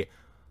just say,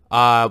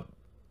 well,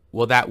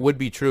 that would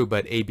be true,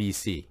 but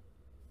ABC.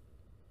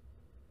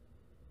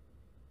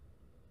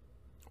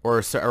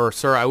 Or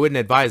sir, I wouldn't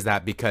advise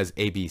that because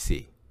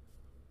ABC.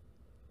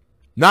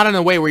 Not in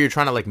a way where you're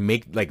trying to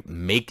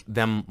make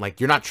them, like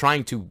you're not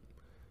trying to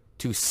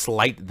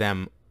slight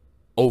them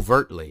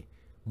overtly,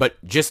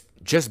 but just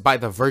by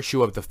the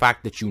virtue of the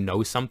fact that you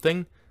know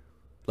something,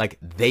 like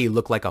they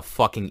look like a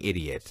fucking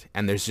idiot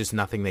and there's just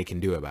nothing they can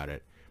do about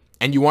it.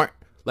 And you aren't,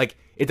 like,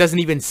 it doesn't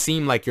even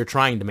seem like you're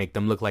trying to make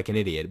them look like an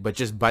idiot, but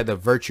just by the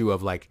virtue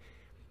of like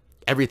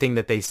everything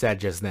that they said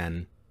just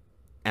then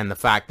and the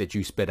fact that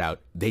you spit out,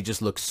 they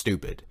just look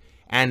stupid.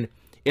 And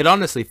it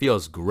honestly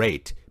feels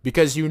great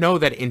because you know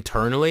that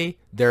internally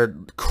they're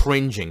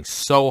cringing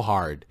so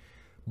hard,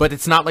 but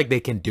it's not like they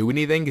can do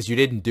anything because you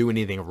didn't do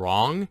anything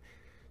wrong.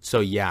 So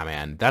yeah,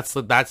 man, that's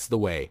the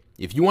way.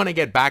 If you want to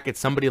get back at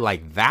somebody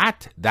like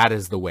that, that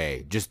is the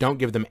way. Just don't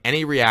give them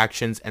any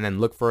reactions and then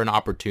look for an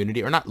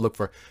opportunity, or not look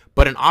for,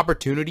 but an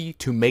opportunity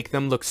to make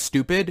them look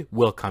stupid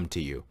will come to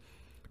you.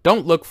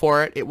 Don't look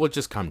for it. It will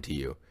just come to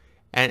you.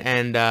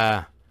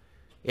 And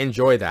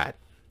enjoy that.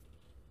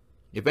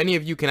 If any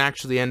of you can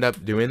actually end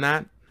up doing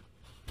that,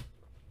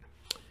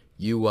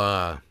 you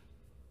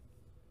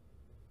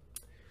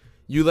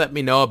let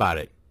me know about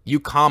it. You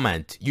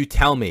comment, you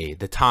tell me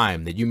the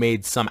time that you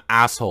made some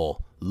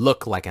asshole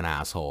look like an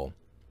asshole.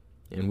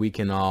 And we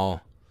can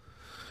all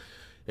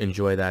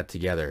enjoy that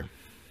together.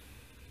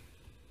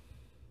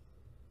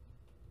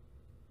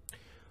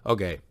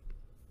 Okay.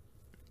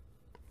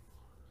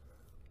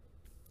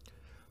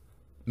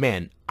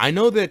 Man, I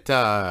know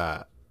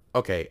that,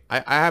 okay,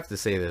 I have to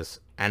say this.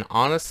 And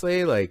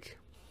honestly, like,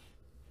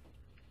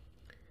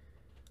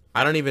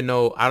 I don't even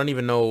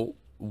know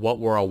what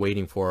we're all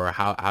waiting for or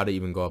how to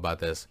even go about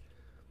this.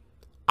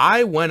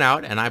 I went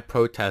out and I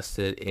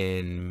protested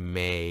in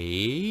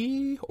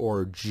May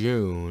or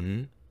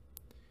June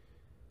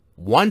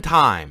one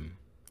time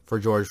for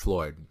George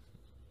Floyd.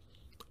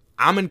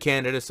 I'm in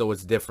Canada, so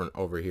it's different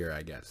over here,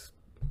 I guess,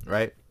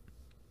 right?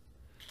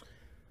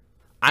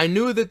 I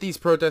knew that these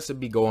protests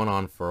would be going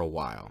on for a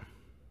while.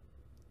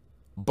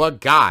 But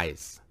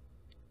guys,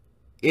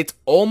 it's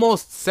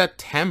almost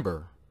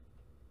September.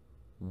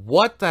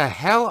 What the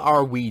hell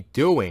are we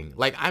doing?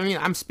 Like, I mean,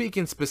 I'm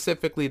speaking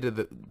specifically to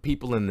the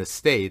people in the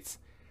States.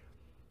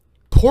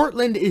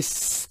 Portland is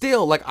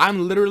still, like,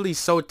 I'm literally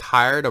so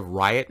tired of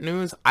riot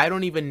news. I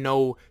don't even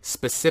know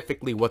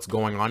specifically what's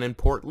going on in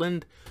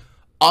Portland,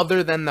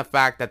 other than the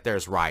fact that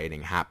there's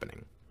rioting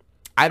happening.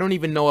 I don't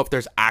even know if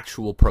there's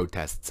actual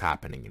protests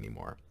happening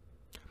anymore.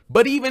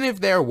 But even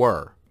if there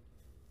were,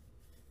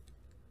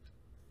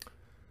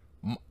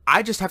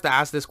 I just have to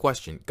ask this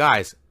question.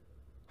 Guys,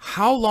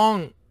 how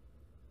long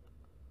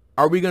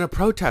are we going to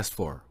protest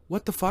for?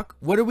 What the fuck?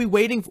 What are we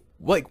waiting for?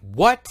 Like,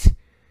 what?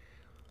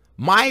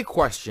 My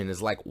question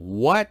is, like,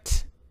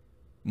 what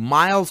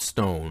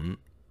milestone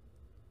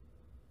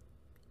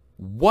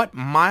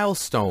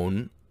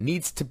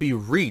needs to be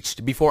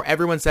reached before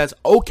everyone says,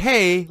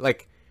 okay,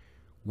 like,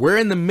 we're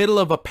in the middle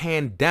of a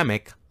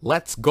pandemic,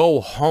 let's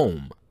go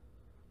home?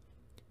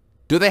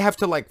 Do they have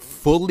to, like,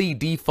 fully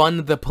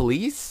defund the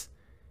police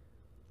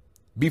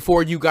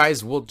before you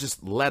guys will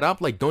just let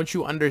up? Like, don't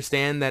you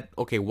understand that,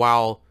 okay,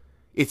 while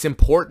it's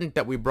important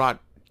that we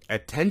brought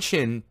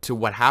attention to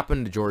what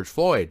happened to George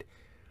Floyd,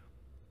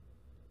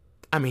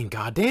 I mean,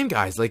 goddamn,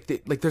 guys, like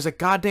there's a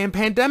goddamn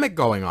pandemic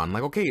going on.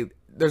 Like, okay,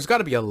 there's got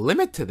to be a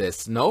limit to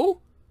this.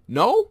 No?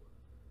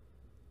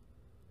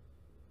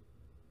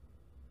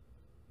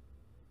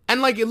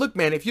 And, like, look,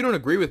 man, if you don't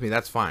agree with me,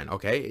 that's fine,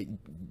 okay?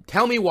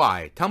 Tell me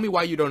why. Tell me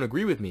why you don't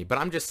agree with me. But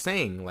I'm just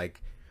saying,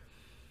 like,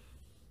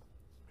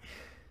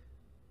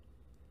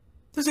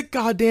 there's a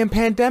goddamn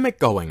pandemic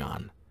going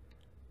on.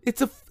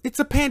 It's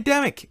a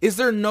pandemic. Is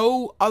there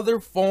no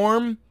other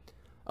form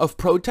of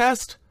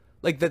protest?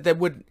 Like, that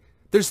would...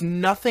 There's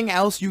nothing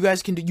else you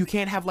guys can do. You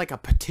can't have, like, a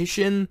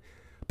petition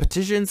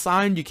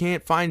signed. You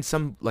can't find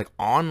some, like,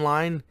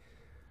 online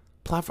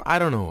platform. I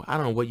don't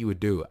know what you would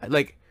do.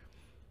 Like,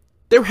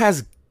 there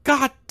has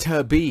got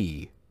to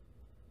be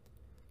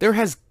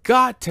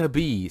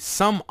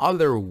some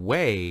other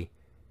way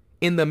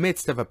in the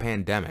midst of a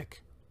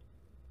pandemic.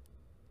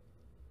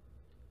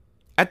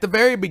 At the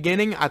very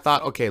beginning, I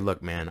thought, okay,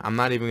 look, man, I'm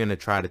not even going to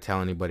try to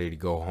tell anybody to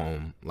go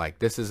home. Like,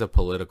 this is a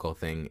political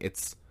thing.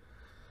 It's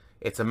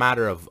a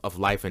matter of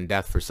life and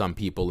death for some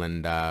people,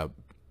 and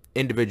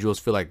individuals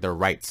feel like their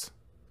rights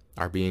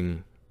are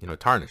being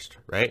tarnished,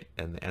 right?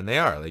 And they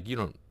are. Like,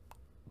 you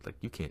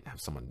can't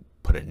have someone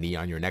put a knee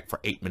on your neck for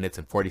 8 minutes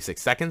and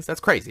 46 seconds. That's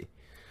crazy.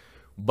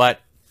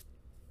 But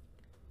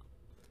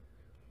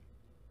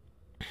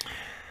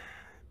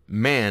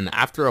man,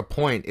 after a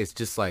point, it's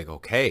just like,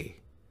 okay,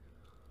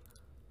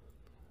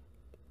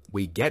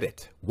 we get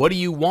it. What do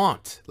you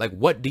want? Like,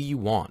 what do you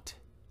want?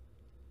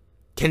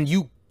 Can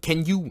you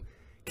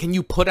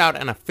put out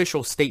an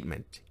official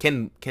statement?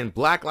 Can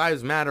Black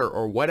Lives Matter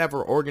or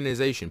whatever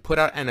organization put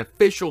out an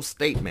official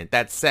statement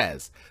that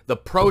says the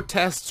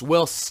protests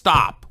will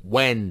stop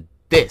when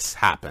this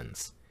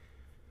happens?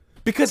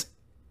 Because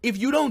if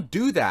you don't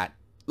do that,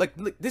 like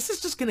this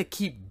is just gonna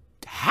keep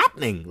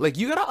happening. Like,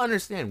 you gotta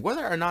understand,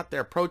 whether or not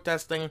they're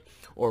protesting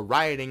or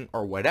rioting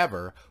or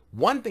whatever,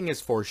 one thing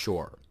is for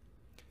sure: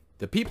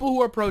 the people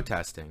who are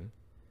protesting,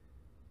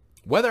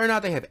 whether or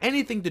not they have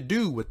anything to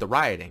do with the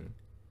rioting,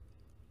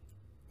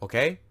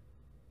 okay,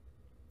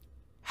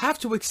 have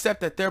to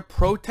accept that their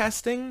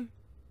protesting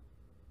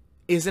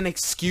is an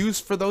excuse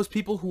for those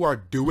people who are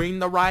doing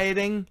the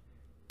rioting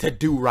to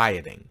do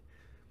rioting.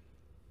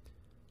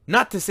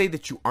 Not to say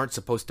that you aren't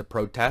supposed to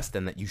protest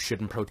and that you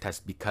shouldn't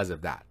protest because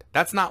of that.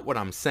 That's not what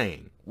I'm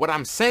saying. What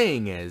I'm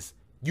saying is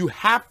you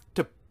have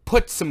to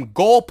put some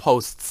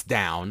goalposts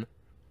down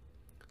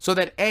so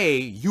that A,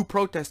 you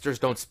protesters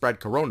don't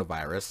spread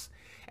coronavirus,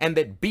 and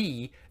that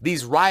B,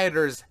 these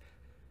rioters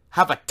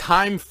have a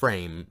time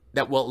frame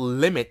that will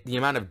limit the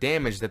amount of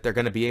damage that they're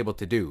going to be able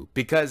to do.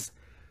 Because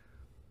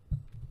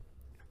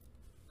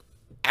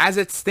as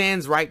it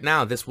stands right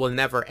now, this will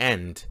never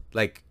end.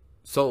 Like,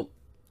 so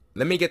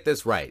let me get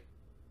this right.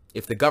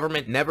 If the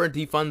government never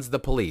defunds the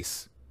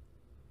police,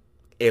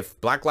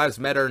 if Black Lives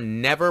Matter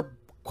never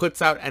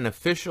puts out an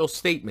official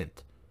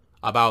statement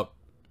about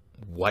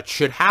what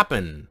should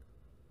happen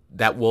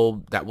that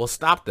will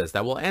stop this,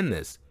 that will end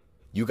this,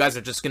 you guys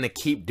are just going to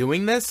keep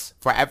doing this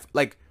forever?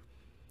 Like,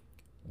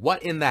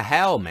 what in the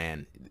hell,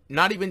 man?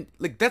 Not even,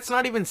 like, that's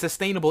not even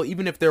sustainable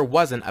even if there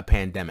wasn't a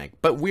pandemic.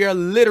 But we are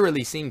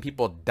literally seeing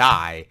people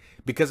die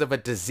because of a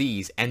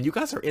disease, and you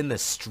guys are in the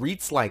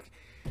streets like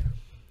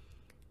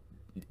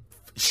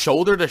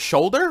shoulder to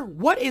shoulder?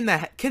 What in the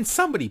heck? Can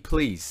somebody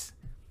please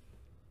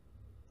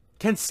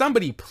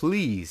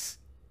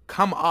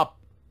come up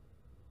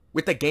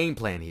with a game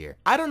plan here?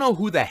 I don't know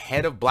who the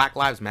head of Black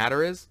Lives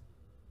Matter is.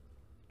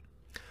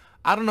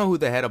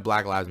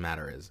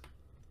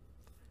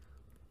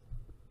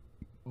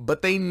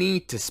 But they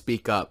need to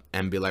speak up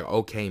and be like,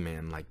 okay,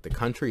 man, like, the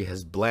country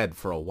has bled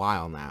for a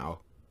while now.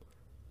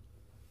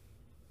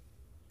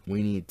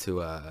 We need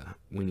to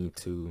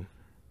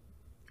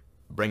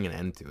bring an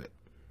end to it.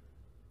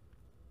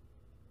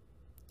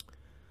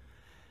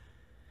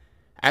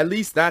 At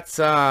least that's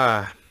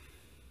what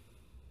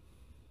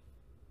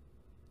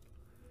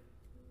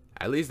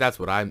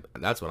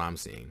I'm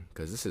seeing,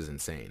 because this is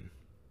insane.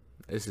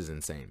 This is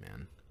insane,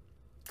 man.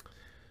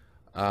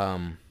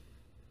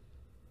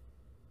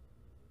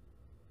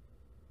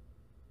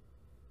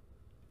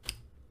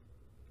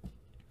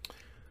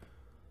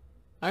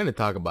 I'm going to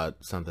talk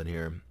about something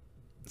here.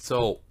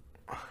 So,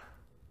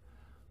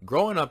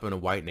 growing up in a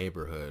white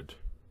neighborhood,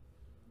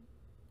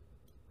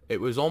 it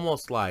was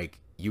almost like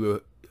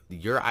your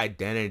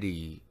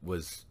identity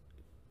was,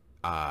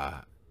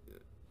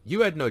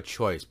 you had no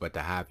choice but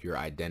to have your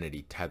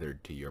identity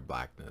tethered to your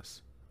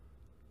blackness.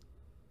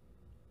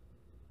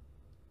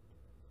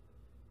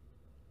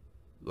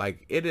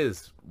 Like, it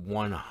is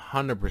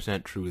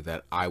 100% true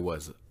that I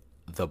was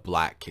the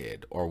black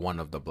kid or one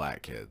of the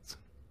black kids.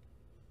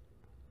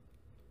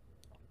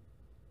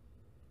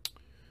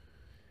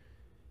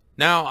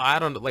 Now, I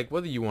don't, like,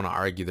 whether you want to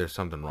argue there's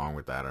something wrong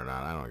with that or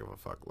not, I don't give a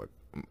fuck. Look,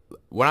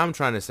 what I'm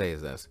trying to say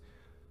is this.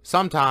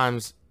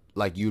 Sometimes,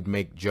 like, you'd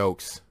make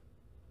jokes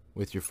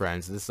with your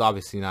friends. This is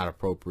obviously not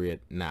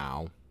appropriate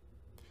now.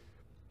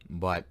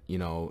 But, you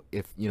know,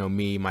 if, you know,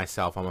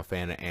 myself, I'm a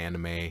fan of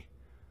anime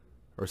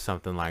or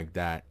something like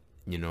that.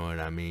 You know what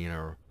I mean?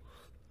 Or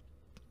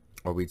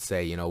we'd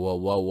say, you know, well,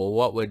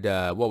 what would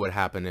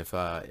happen if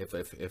I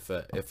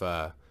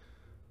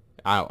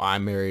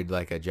married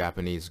like a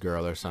Japanese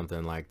girl or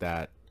something like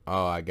that?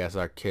 Oh, I guess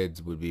our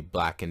kids would be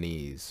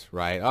Blackanese,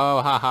 right?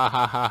 Oh, ha ha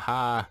ha ha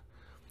ha.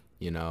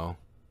 You know,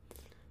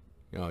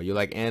 you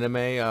like anime?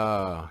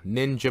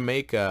 Ninja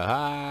Jamaica,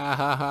 ha ha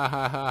ha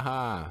ha ha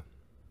ha.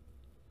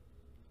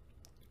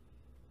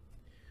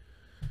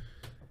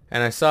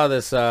 And I saw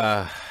this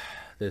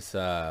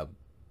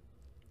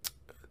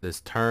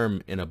this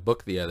term in a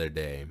book the other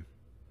day,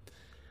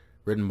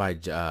 written by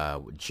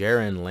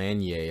Jaron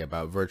Lanier,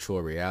 about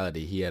virtual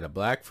reality. He had a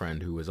black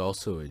friend who was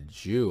also a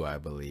Jew, I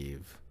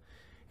believe,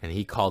 and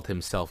he called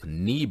himself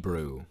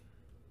Nebrew.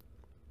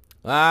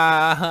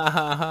 Ah ha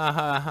ha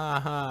ha ha ha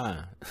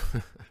ha.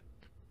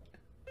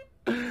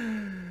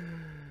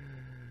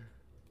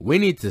 We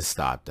need to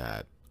stop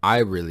that. I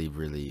really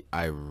believe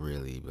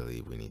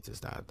we need to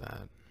stop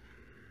that.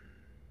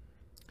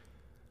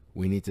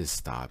 We need to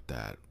stop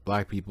that.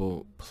 Black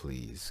people,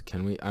 please.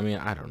 Can we? I mean,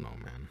 I don't know,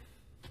 man.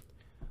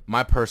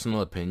 My personal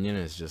opinion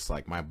is just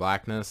like my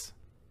blackness.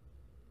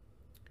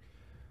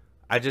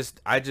 I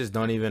just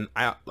don't even,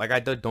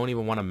 don't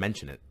even want to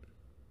mention it.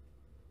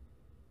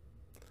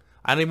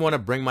 I don't even want to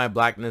bring my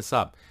blackness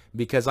up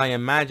because I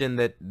imagine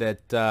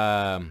that's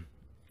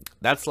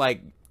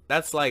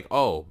like,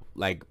 oh,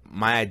 like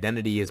my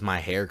identity is my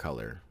hair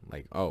color.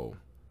 Like, oh,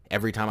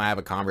 every time I have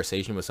a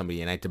conversation with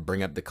somebody and I have to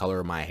bring up the color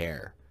of my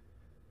hair.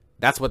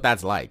 That's what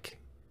that's like.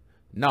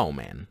 No,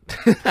 man.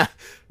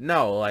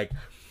 No, like,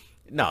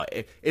 no,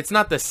 it's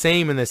not the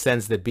same in the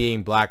sense that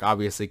being black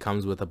obviously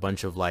comes with a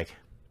bunch of like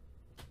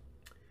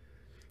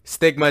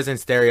stigmas and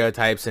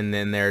stereotypes, and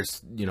then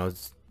there's, you know,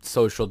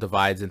 social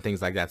divides and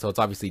things like that. So it's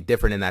obviously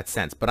different in that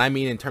sense. But I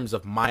mean, in terms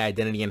of my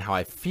identity and how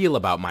I feel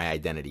about my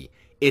identity,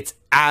 it's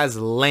as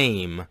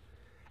lame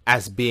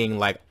as being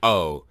like,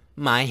 oh,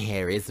 my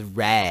hair is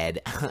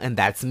red and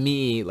that's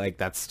me. Like,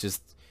 that's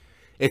just,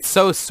 it's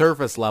so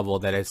surface level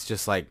that it's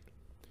just like,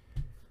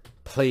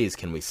 please,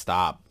 can we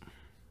stop?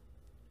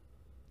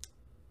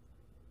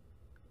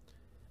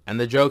 And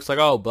the joke's like,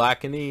 oh,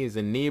 Blackanese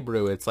and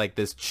Nebrew, it's like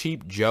this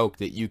cheap joke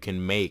that you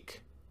can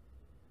make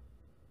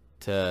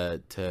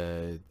to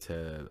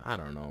I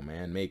don't know,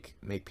 man,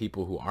 make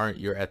people who aren't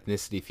your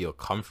ethnicity feel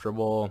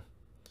comfortable,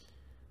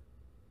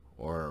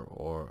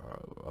 or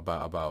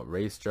about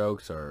race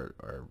jokes,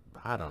 or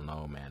I don't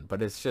know, man,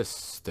 but it's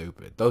just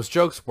stupid. Those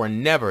jokes were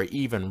never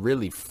even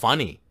really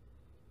funny.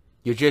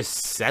 You just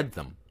said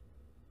them.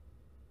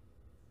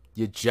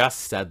 You just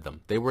said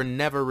them. They were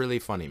never really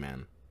funny,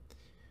 man.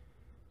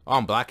 Oh,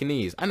 I'm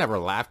Blackanese. I never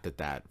laughed at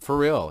that. For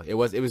real. It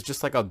was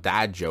just like a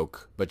dad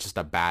joke, but just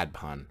a bad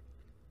pun.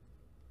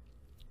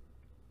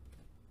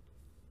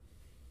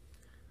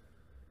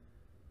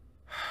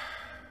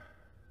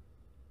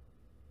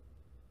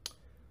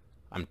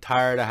 I'm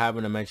tired of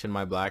having to mention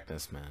my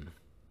blackness, man.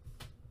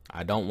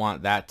 I don't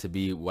want that to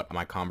be what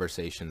my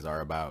conversations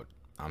are about.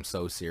 I'm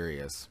so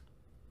serious.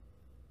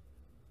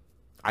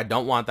 I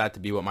don't want that to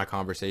be what my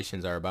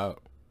conversations are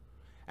about.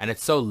 And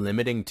it's so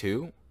limiting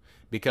too,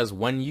 because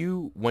when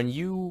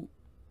you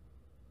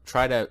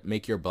try to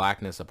make your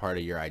blackness a part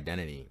of your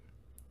identity,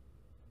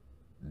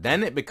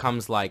 then it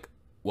becomes like,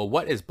 well,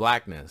 what is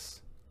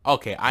blackness?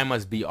 Okay, I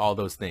must be all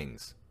those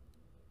things.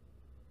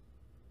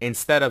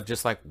 Instead of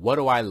just like, what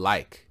do I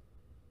like?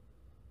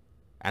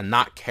 And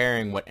not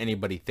caring what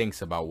anybody thinks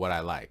about what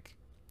I like.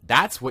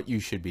 That's what you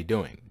should be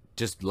doing.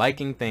 Just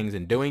liking things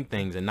and doing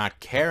things and not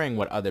caring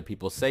what other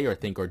people say or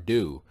think or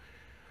do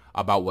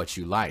about what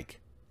you like.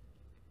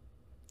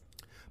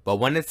 But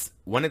when it's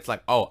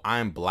like, oh,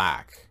 I'm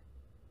black,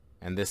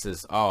 and this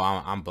is, oh,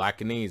 I'm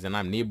Blackanese and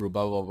I'm Nebrew,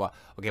 blah, blah, blah.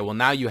 Okay, well,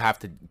 now you have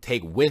to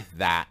take with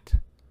that,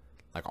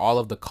 like, all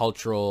of the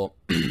cultural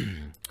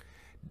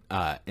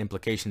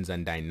implications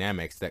and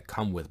dynamics that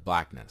come with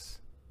blackness,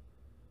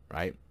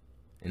 right?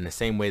 In the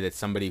same way that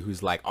somebody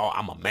who's like, oh,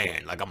 I'm a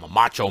man, like I'm a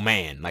macho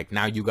man, like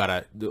now you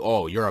gotta,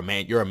 oh, you're a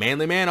man, you're a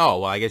manly man? Oh,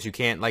 well, I guess you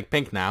can't like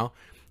pink now.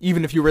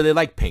 Even if you really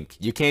like pink,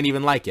 you can't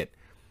even like it.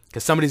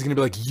 Because somebody's gonna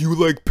be like, you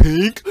like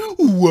pink?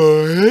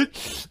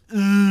 What?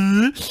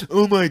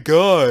 Oh my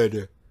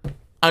god.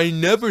 I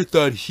never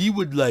thought he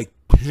would like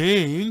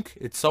pink.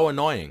 It's so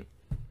annoying.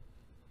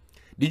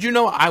 Did you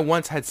know I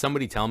once had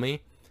somebody tell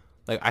me,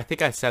 like, I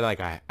think I said like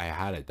I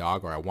had a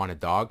dog or I want a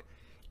dog.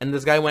 And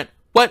this guy went,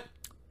 what?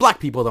 Black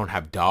people don't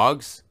have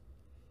dogs.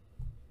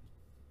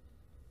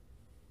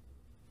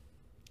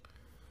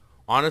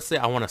 Honestly,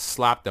 I want to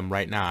slap them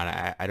right now.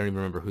 And I don't even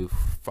remember who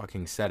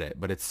fucking said it.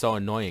 But it's so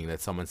annoying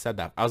that someone said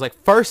that. I was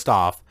like, first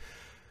off,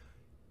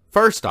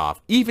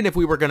 even if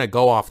we were going to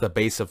go off the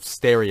base of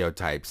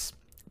stereotypes,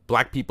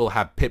 black people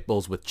have pit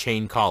bulls with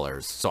chain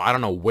collars. So I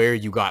don't know where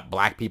you got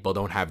black people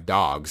don't have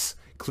dogs.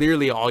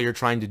 Clearly, all you're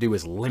trying to do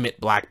is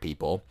limit black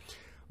people.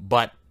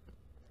 But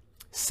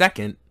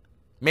second,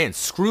 man,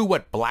 screw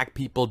what black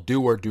people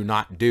do or do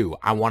not do.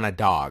 I want a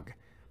dog.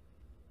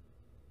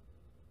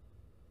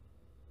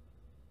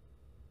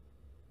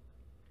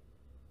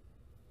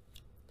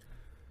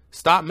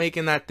 Stop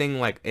making that thing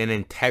like an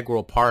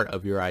integral part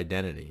of your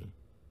identity.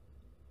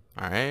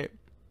 All right?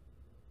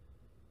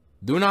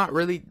 Do not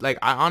really, like,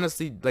 I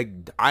honestly, like,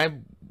 I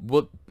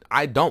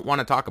don't want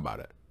to talk about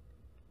it.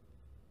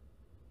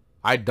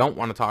 I don't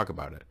want to talk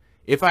about it.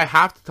 If I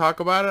have to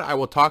talk about it, I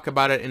will talk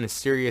about it in a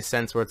serious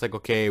sense where it's like,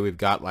 okay, we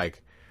got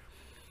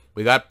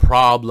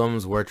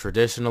problems where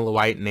traditional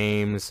white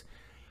names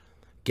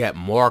get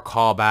more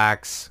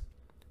callbacks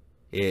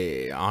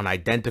on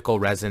identical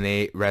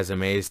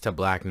resumes to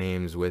black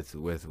names with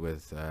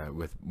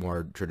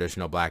more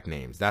traditional black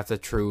names. That's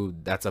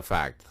a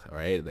fact, all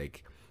right?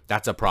 Like,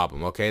 that's a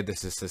problem, okay?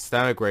 This is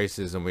systemic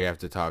racism. We have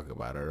to talk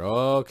about it.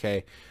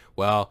 Okay,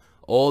 well,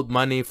 old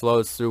money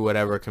flows through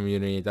whatever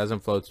community. It doesn't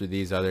flow through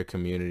these other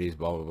communities,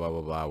 blah, blah,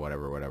 blah, blah, blah,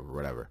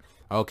 whatever.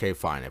 Okay,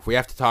 fine. If we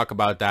have to talk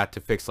about that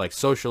to fix like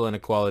social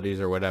inequalities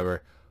or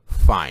whatever,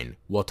 fine.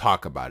 We'll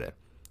talk about it.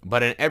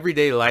 But in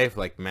everyday life,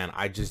 like, man,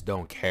 I just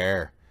don't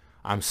care.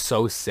 I'm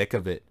so sick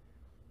of it.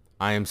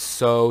 I am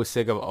so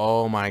sick of,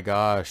 oh my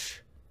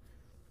gosh.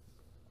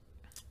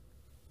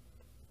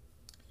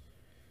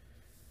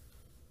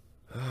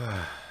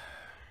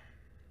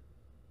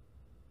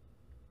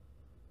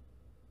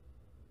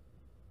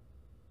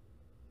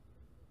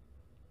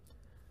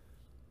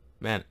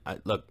 Man,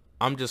 look,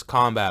 I'm just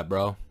combat,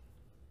 bro.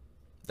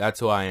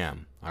 That's who I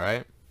am,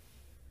 alright?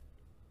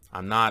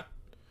 I'm not,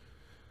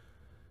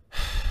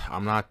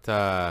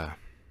 I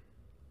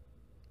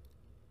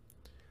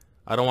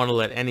don't want to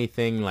let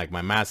anything like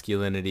my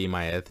masculinity,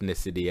 my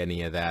ethnicity,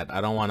 any of that.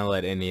 I don't want to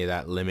let any of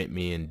that limit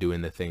me in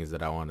doing the things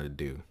that I want to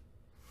do.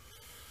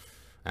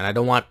 And I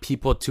don't want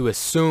people to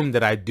assume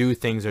that I do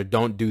things or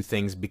don't do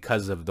things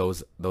because of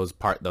those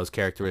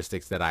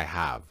characteristics that I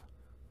have.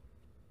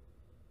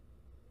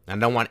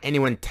 And I don't want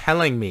anyone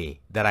telling me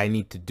that I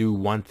need to do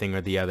one thing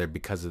or the other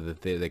because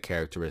of the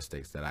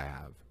characteristics that I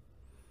have.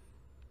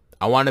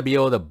 I want to be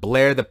able to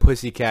blare the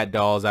Pussycat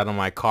Dolls out of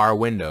my car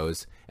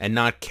windows and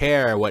not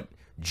care what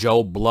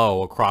Joe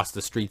Blow across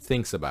the street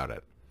thinks about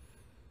it.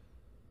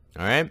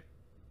 Alright?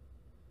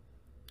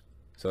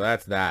 So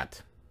that's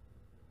that.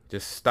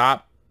 Just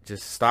stop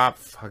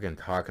fucking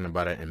talking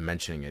about it and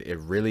mentioning it. It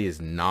really is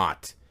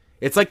not.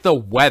 It's like the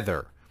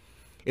weather.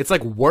 It's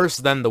like worse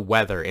than the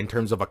weather in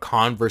terms of a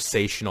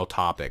conversational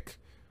topic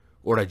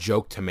or a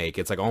joke to make.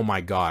 It's like, oh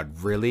my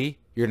god, really?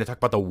 You're gonna talk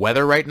about the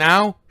weather right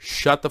now?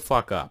 Shut the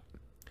fuck up.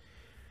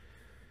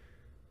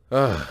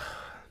 Ugh.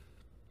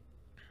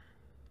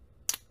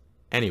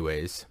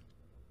 Anyways.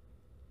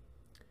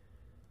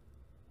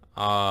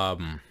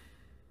 Hey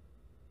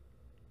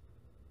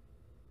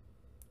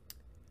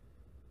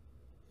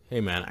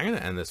man, I'm gonna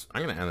end this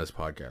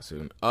podcast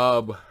soon.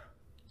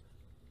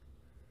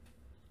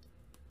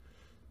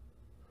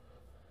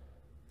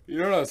 You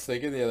know what I was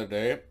thinking the other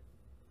day?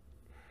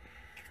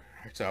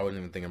 Actually, I wasn't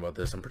even thinking about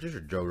this. I'm pretty sure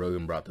Joe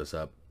Rogan brought this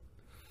up.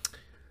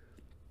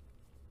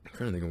 I'm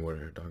trying to think of what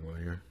we're talking about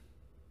here.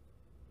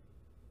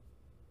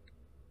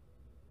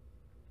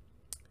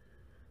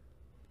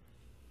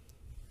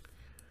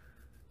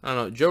 I don't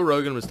know. Joe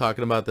Rogan was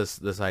talking about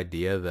this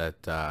idea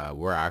that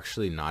we're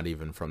actually not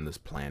even from this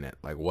planet.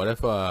 Like, what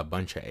if a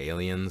bunch of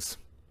aliens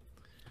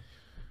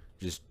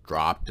just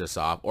dropped us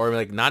off? Or,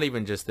 like, not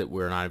even just that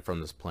we're not from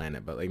this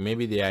planet, but, like,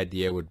 maybe the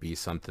idea would be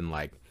something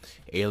like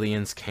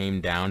aliens came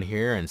down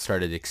here and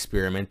started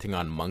experimenting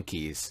on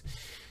monkeys.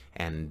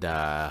 And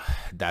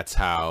that's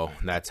how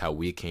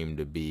we came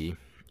to be.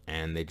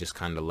 And they just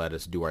kind of let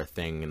us do our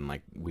thing, and,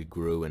 like, we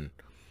grew, and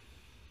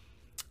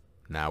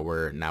now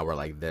we're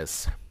like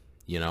this.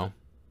 You know,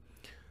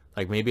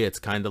 like maybe it's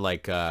kind of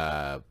like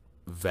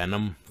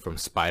Venom from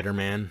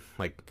Spider-Man.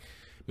 Like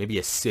maybe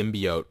a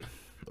symbiote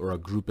or a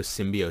group of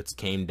symbiotes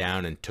came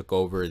down and took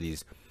over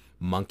these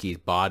monkeys'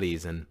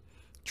 bodies and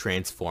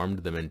transformed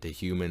them into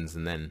humans,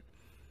 and then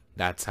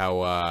that's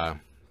how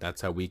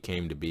we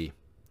came to be.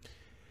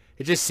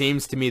 It just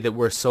seems to me that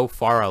we're so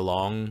far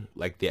along,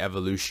 like the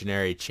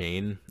evolutionary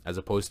chain, as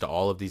opposed to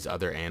all of these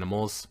other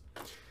animals,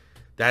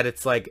 that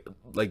it's like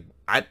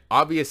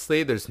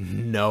obviously there's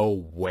no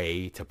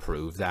way to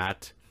prove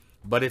that,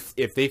 but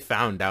if they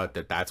found out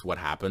that that's what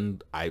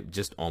happened, I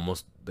just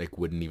almost like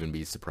wouldn't even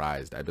be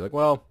surprised. I'd be like,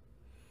 well,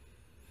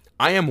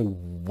 I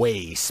am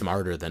way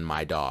smarter than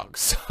my dog,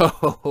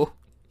 so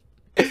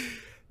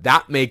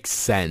that makes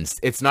sense.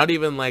 It's not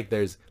even like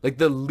there's like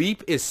the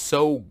leap is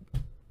so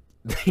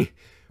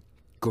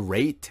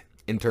great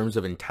in terms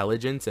of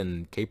intelligence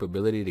and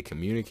capability to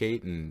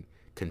communicate and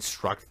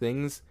construct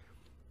things,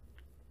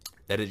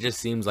 that it just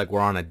seems like we're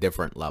on a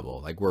different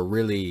level. Like we're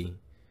really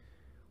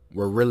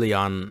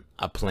on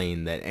a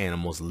plane that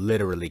animals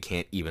literally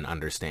can't even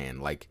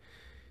understand. Like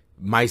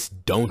mice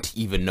don't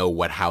even know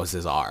what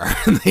houses are.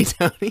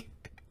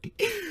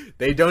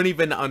 They don't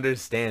even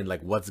understand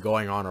like what's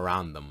going on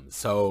around them.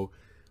 So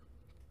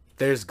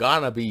there's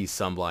gotta be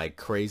some like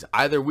crazy,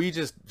 either we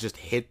just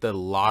hit the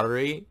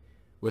lottery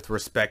with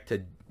respect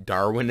to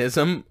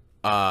Darwinism,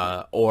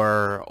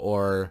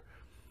 or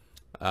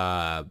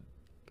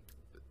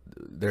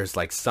there's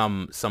like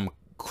some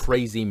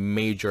crazy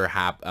major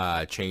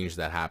change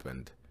that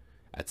happened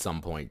at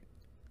some point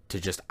to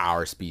just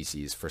our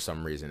species for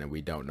some reason, and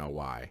we don't know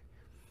why.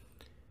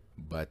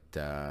 But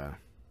I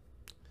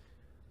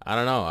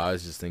don't know. I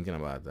was just thinking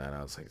about that.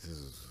 I was like, this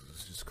is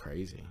just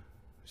crazy.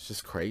 It's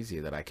just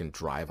crazy that I can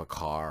drive a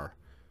car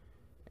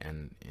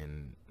and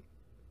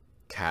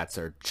cats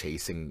are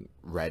chasing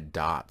red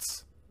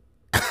dots.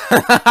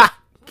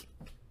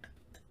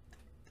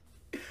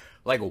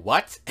 Like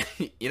what?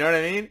 You know what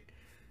I mean?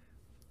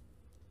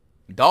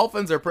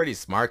 Dolphins are pretty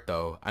smart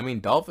though. I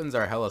mean, dolphins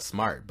are hella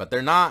smart, but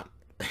they're not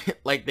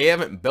like, they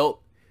haven't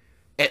built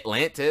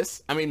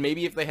Atlantis. I mean,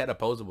 maybe if they had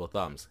opposable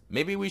thumbs,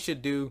 maybe we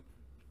should do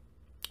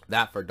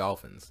that for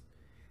dolphins.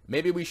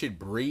 Maybe we should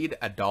breed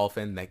a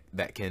dolphin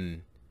that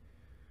can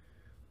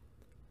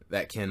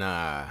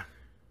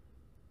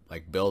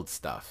like build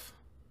stuff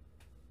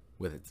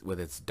with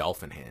its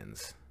dolphin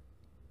hands.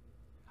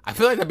 I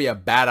feel like that'd be a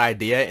bad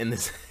idea in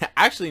this.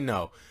 Actually,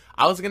 no.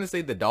 I was going to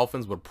say the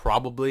dolphins would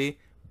probably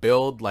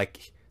build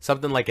like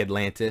something like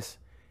Atlantis,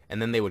 and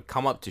then they would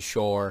come up to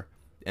shore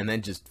and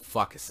then just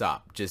fuck us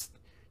up. Just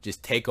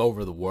take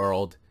over the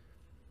world,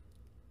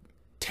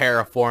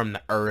 terraform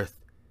the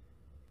earth,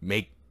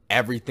 make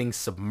everything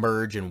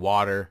submerge in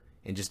water,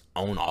 and just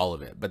own all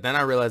of it. But then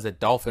I realized that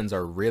dolphins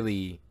are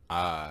really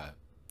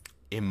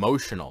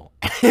emotional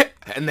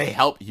And they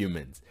help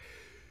humans.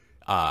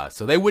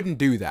 So they wouldn't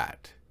do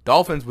that.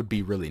 Dolphins would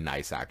be really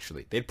nice,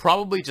 actually. They'd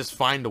probably just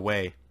find a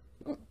way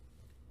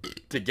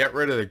to get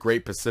rid of the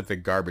Great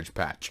Pacific Garbage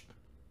Patch.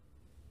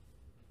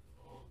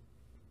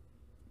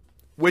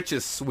 Which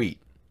is sweet.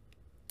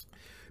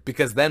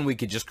 Because then we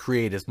could just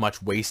create as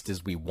much waste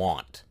as we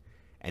want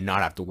and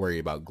not have to worry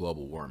about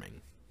global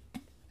warming.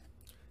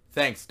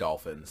 Thanks,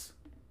 dolphins.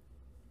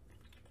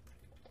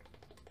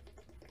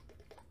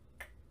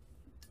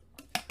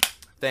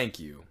 Thank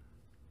you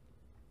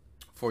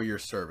for your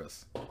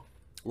service.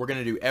 We're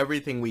going to do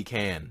everything we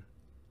can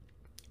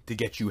to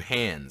get you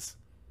hands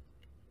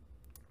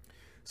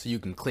so you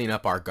can clean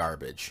up our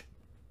garbage.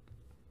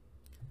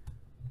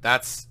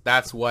 That's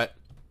what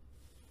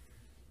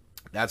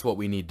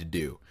we need to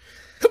do.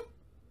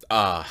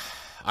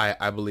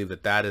 I believe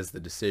that is the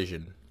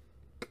decision.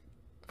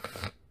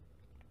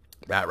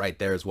 That right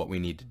there is what we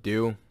need to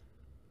do.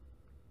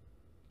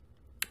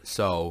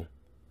 So,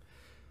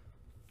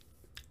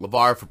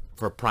 LeVar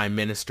for Prime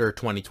Minister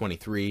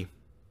 2023.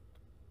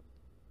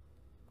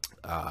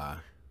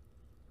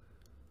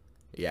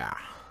 Yeah.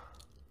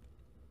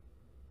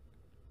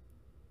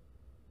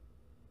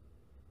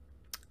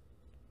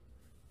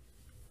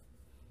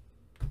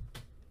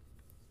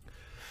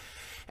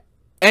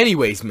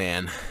 Anyways,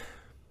 man.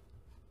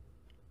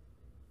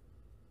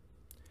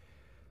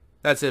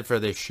 That's it for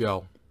this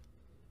show.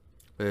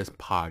 For this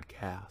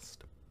podcast.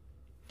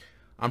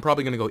 I'm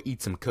probably going to go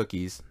eat some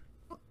cookies.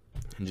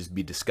 And just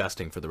be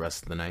disgusting for the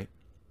rest of the night.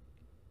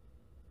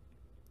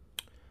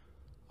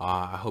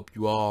 I hope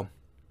you all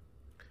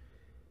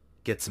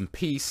get some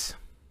peace.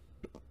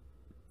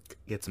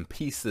 Get some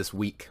peace this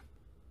week.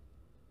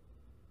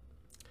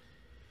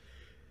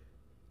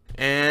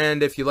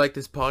 And if you like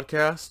this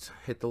podcast,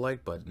 hit the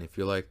like button. If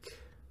you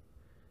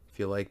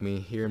like me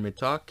hearing me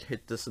talk,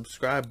 hit the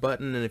subscribe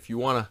button. And if you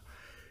want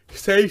to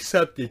say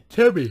something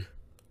to me,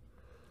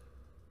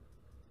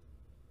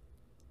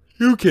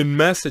 you can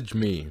message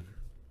me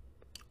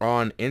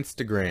on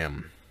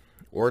Instagram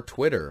or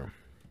Twitter,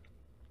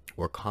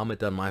 or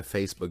comment on my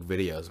Facebook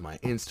videos. My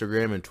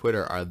Instagram and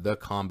Twitter are The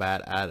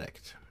Combat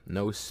Addict.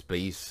 No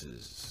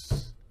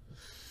spaces.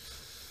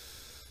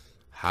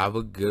 Have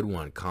a good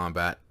one,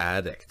 Combat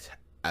Addict.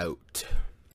 Out.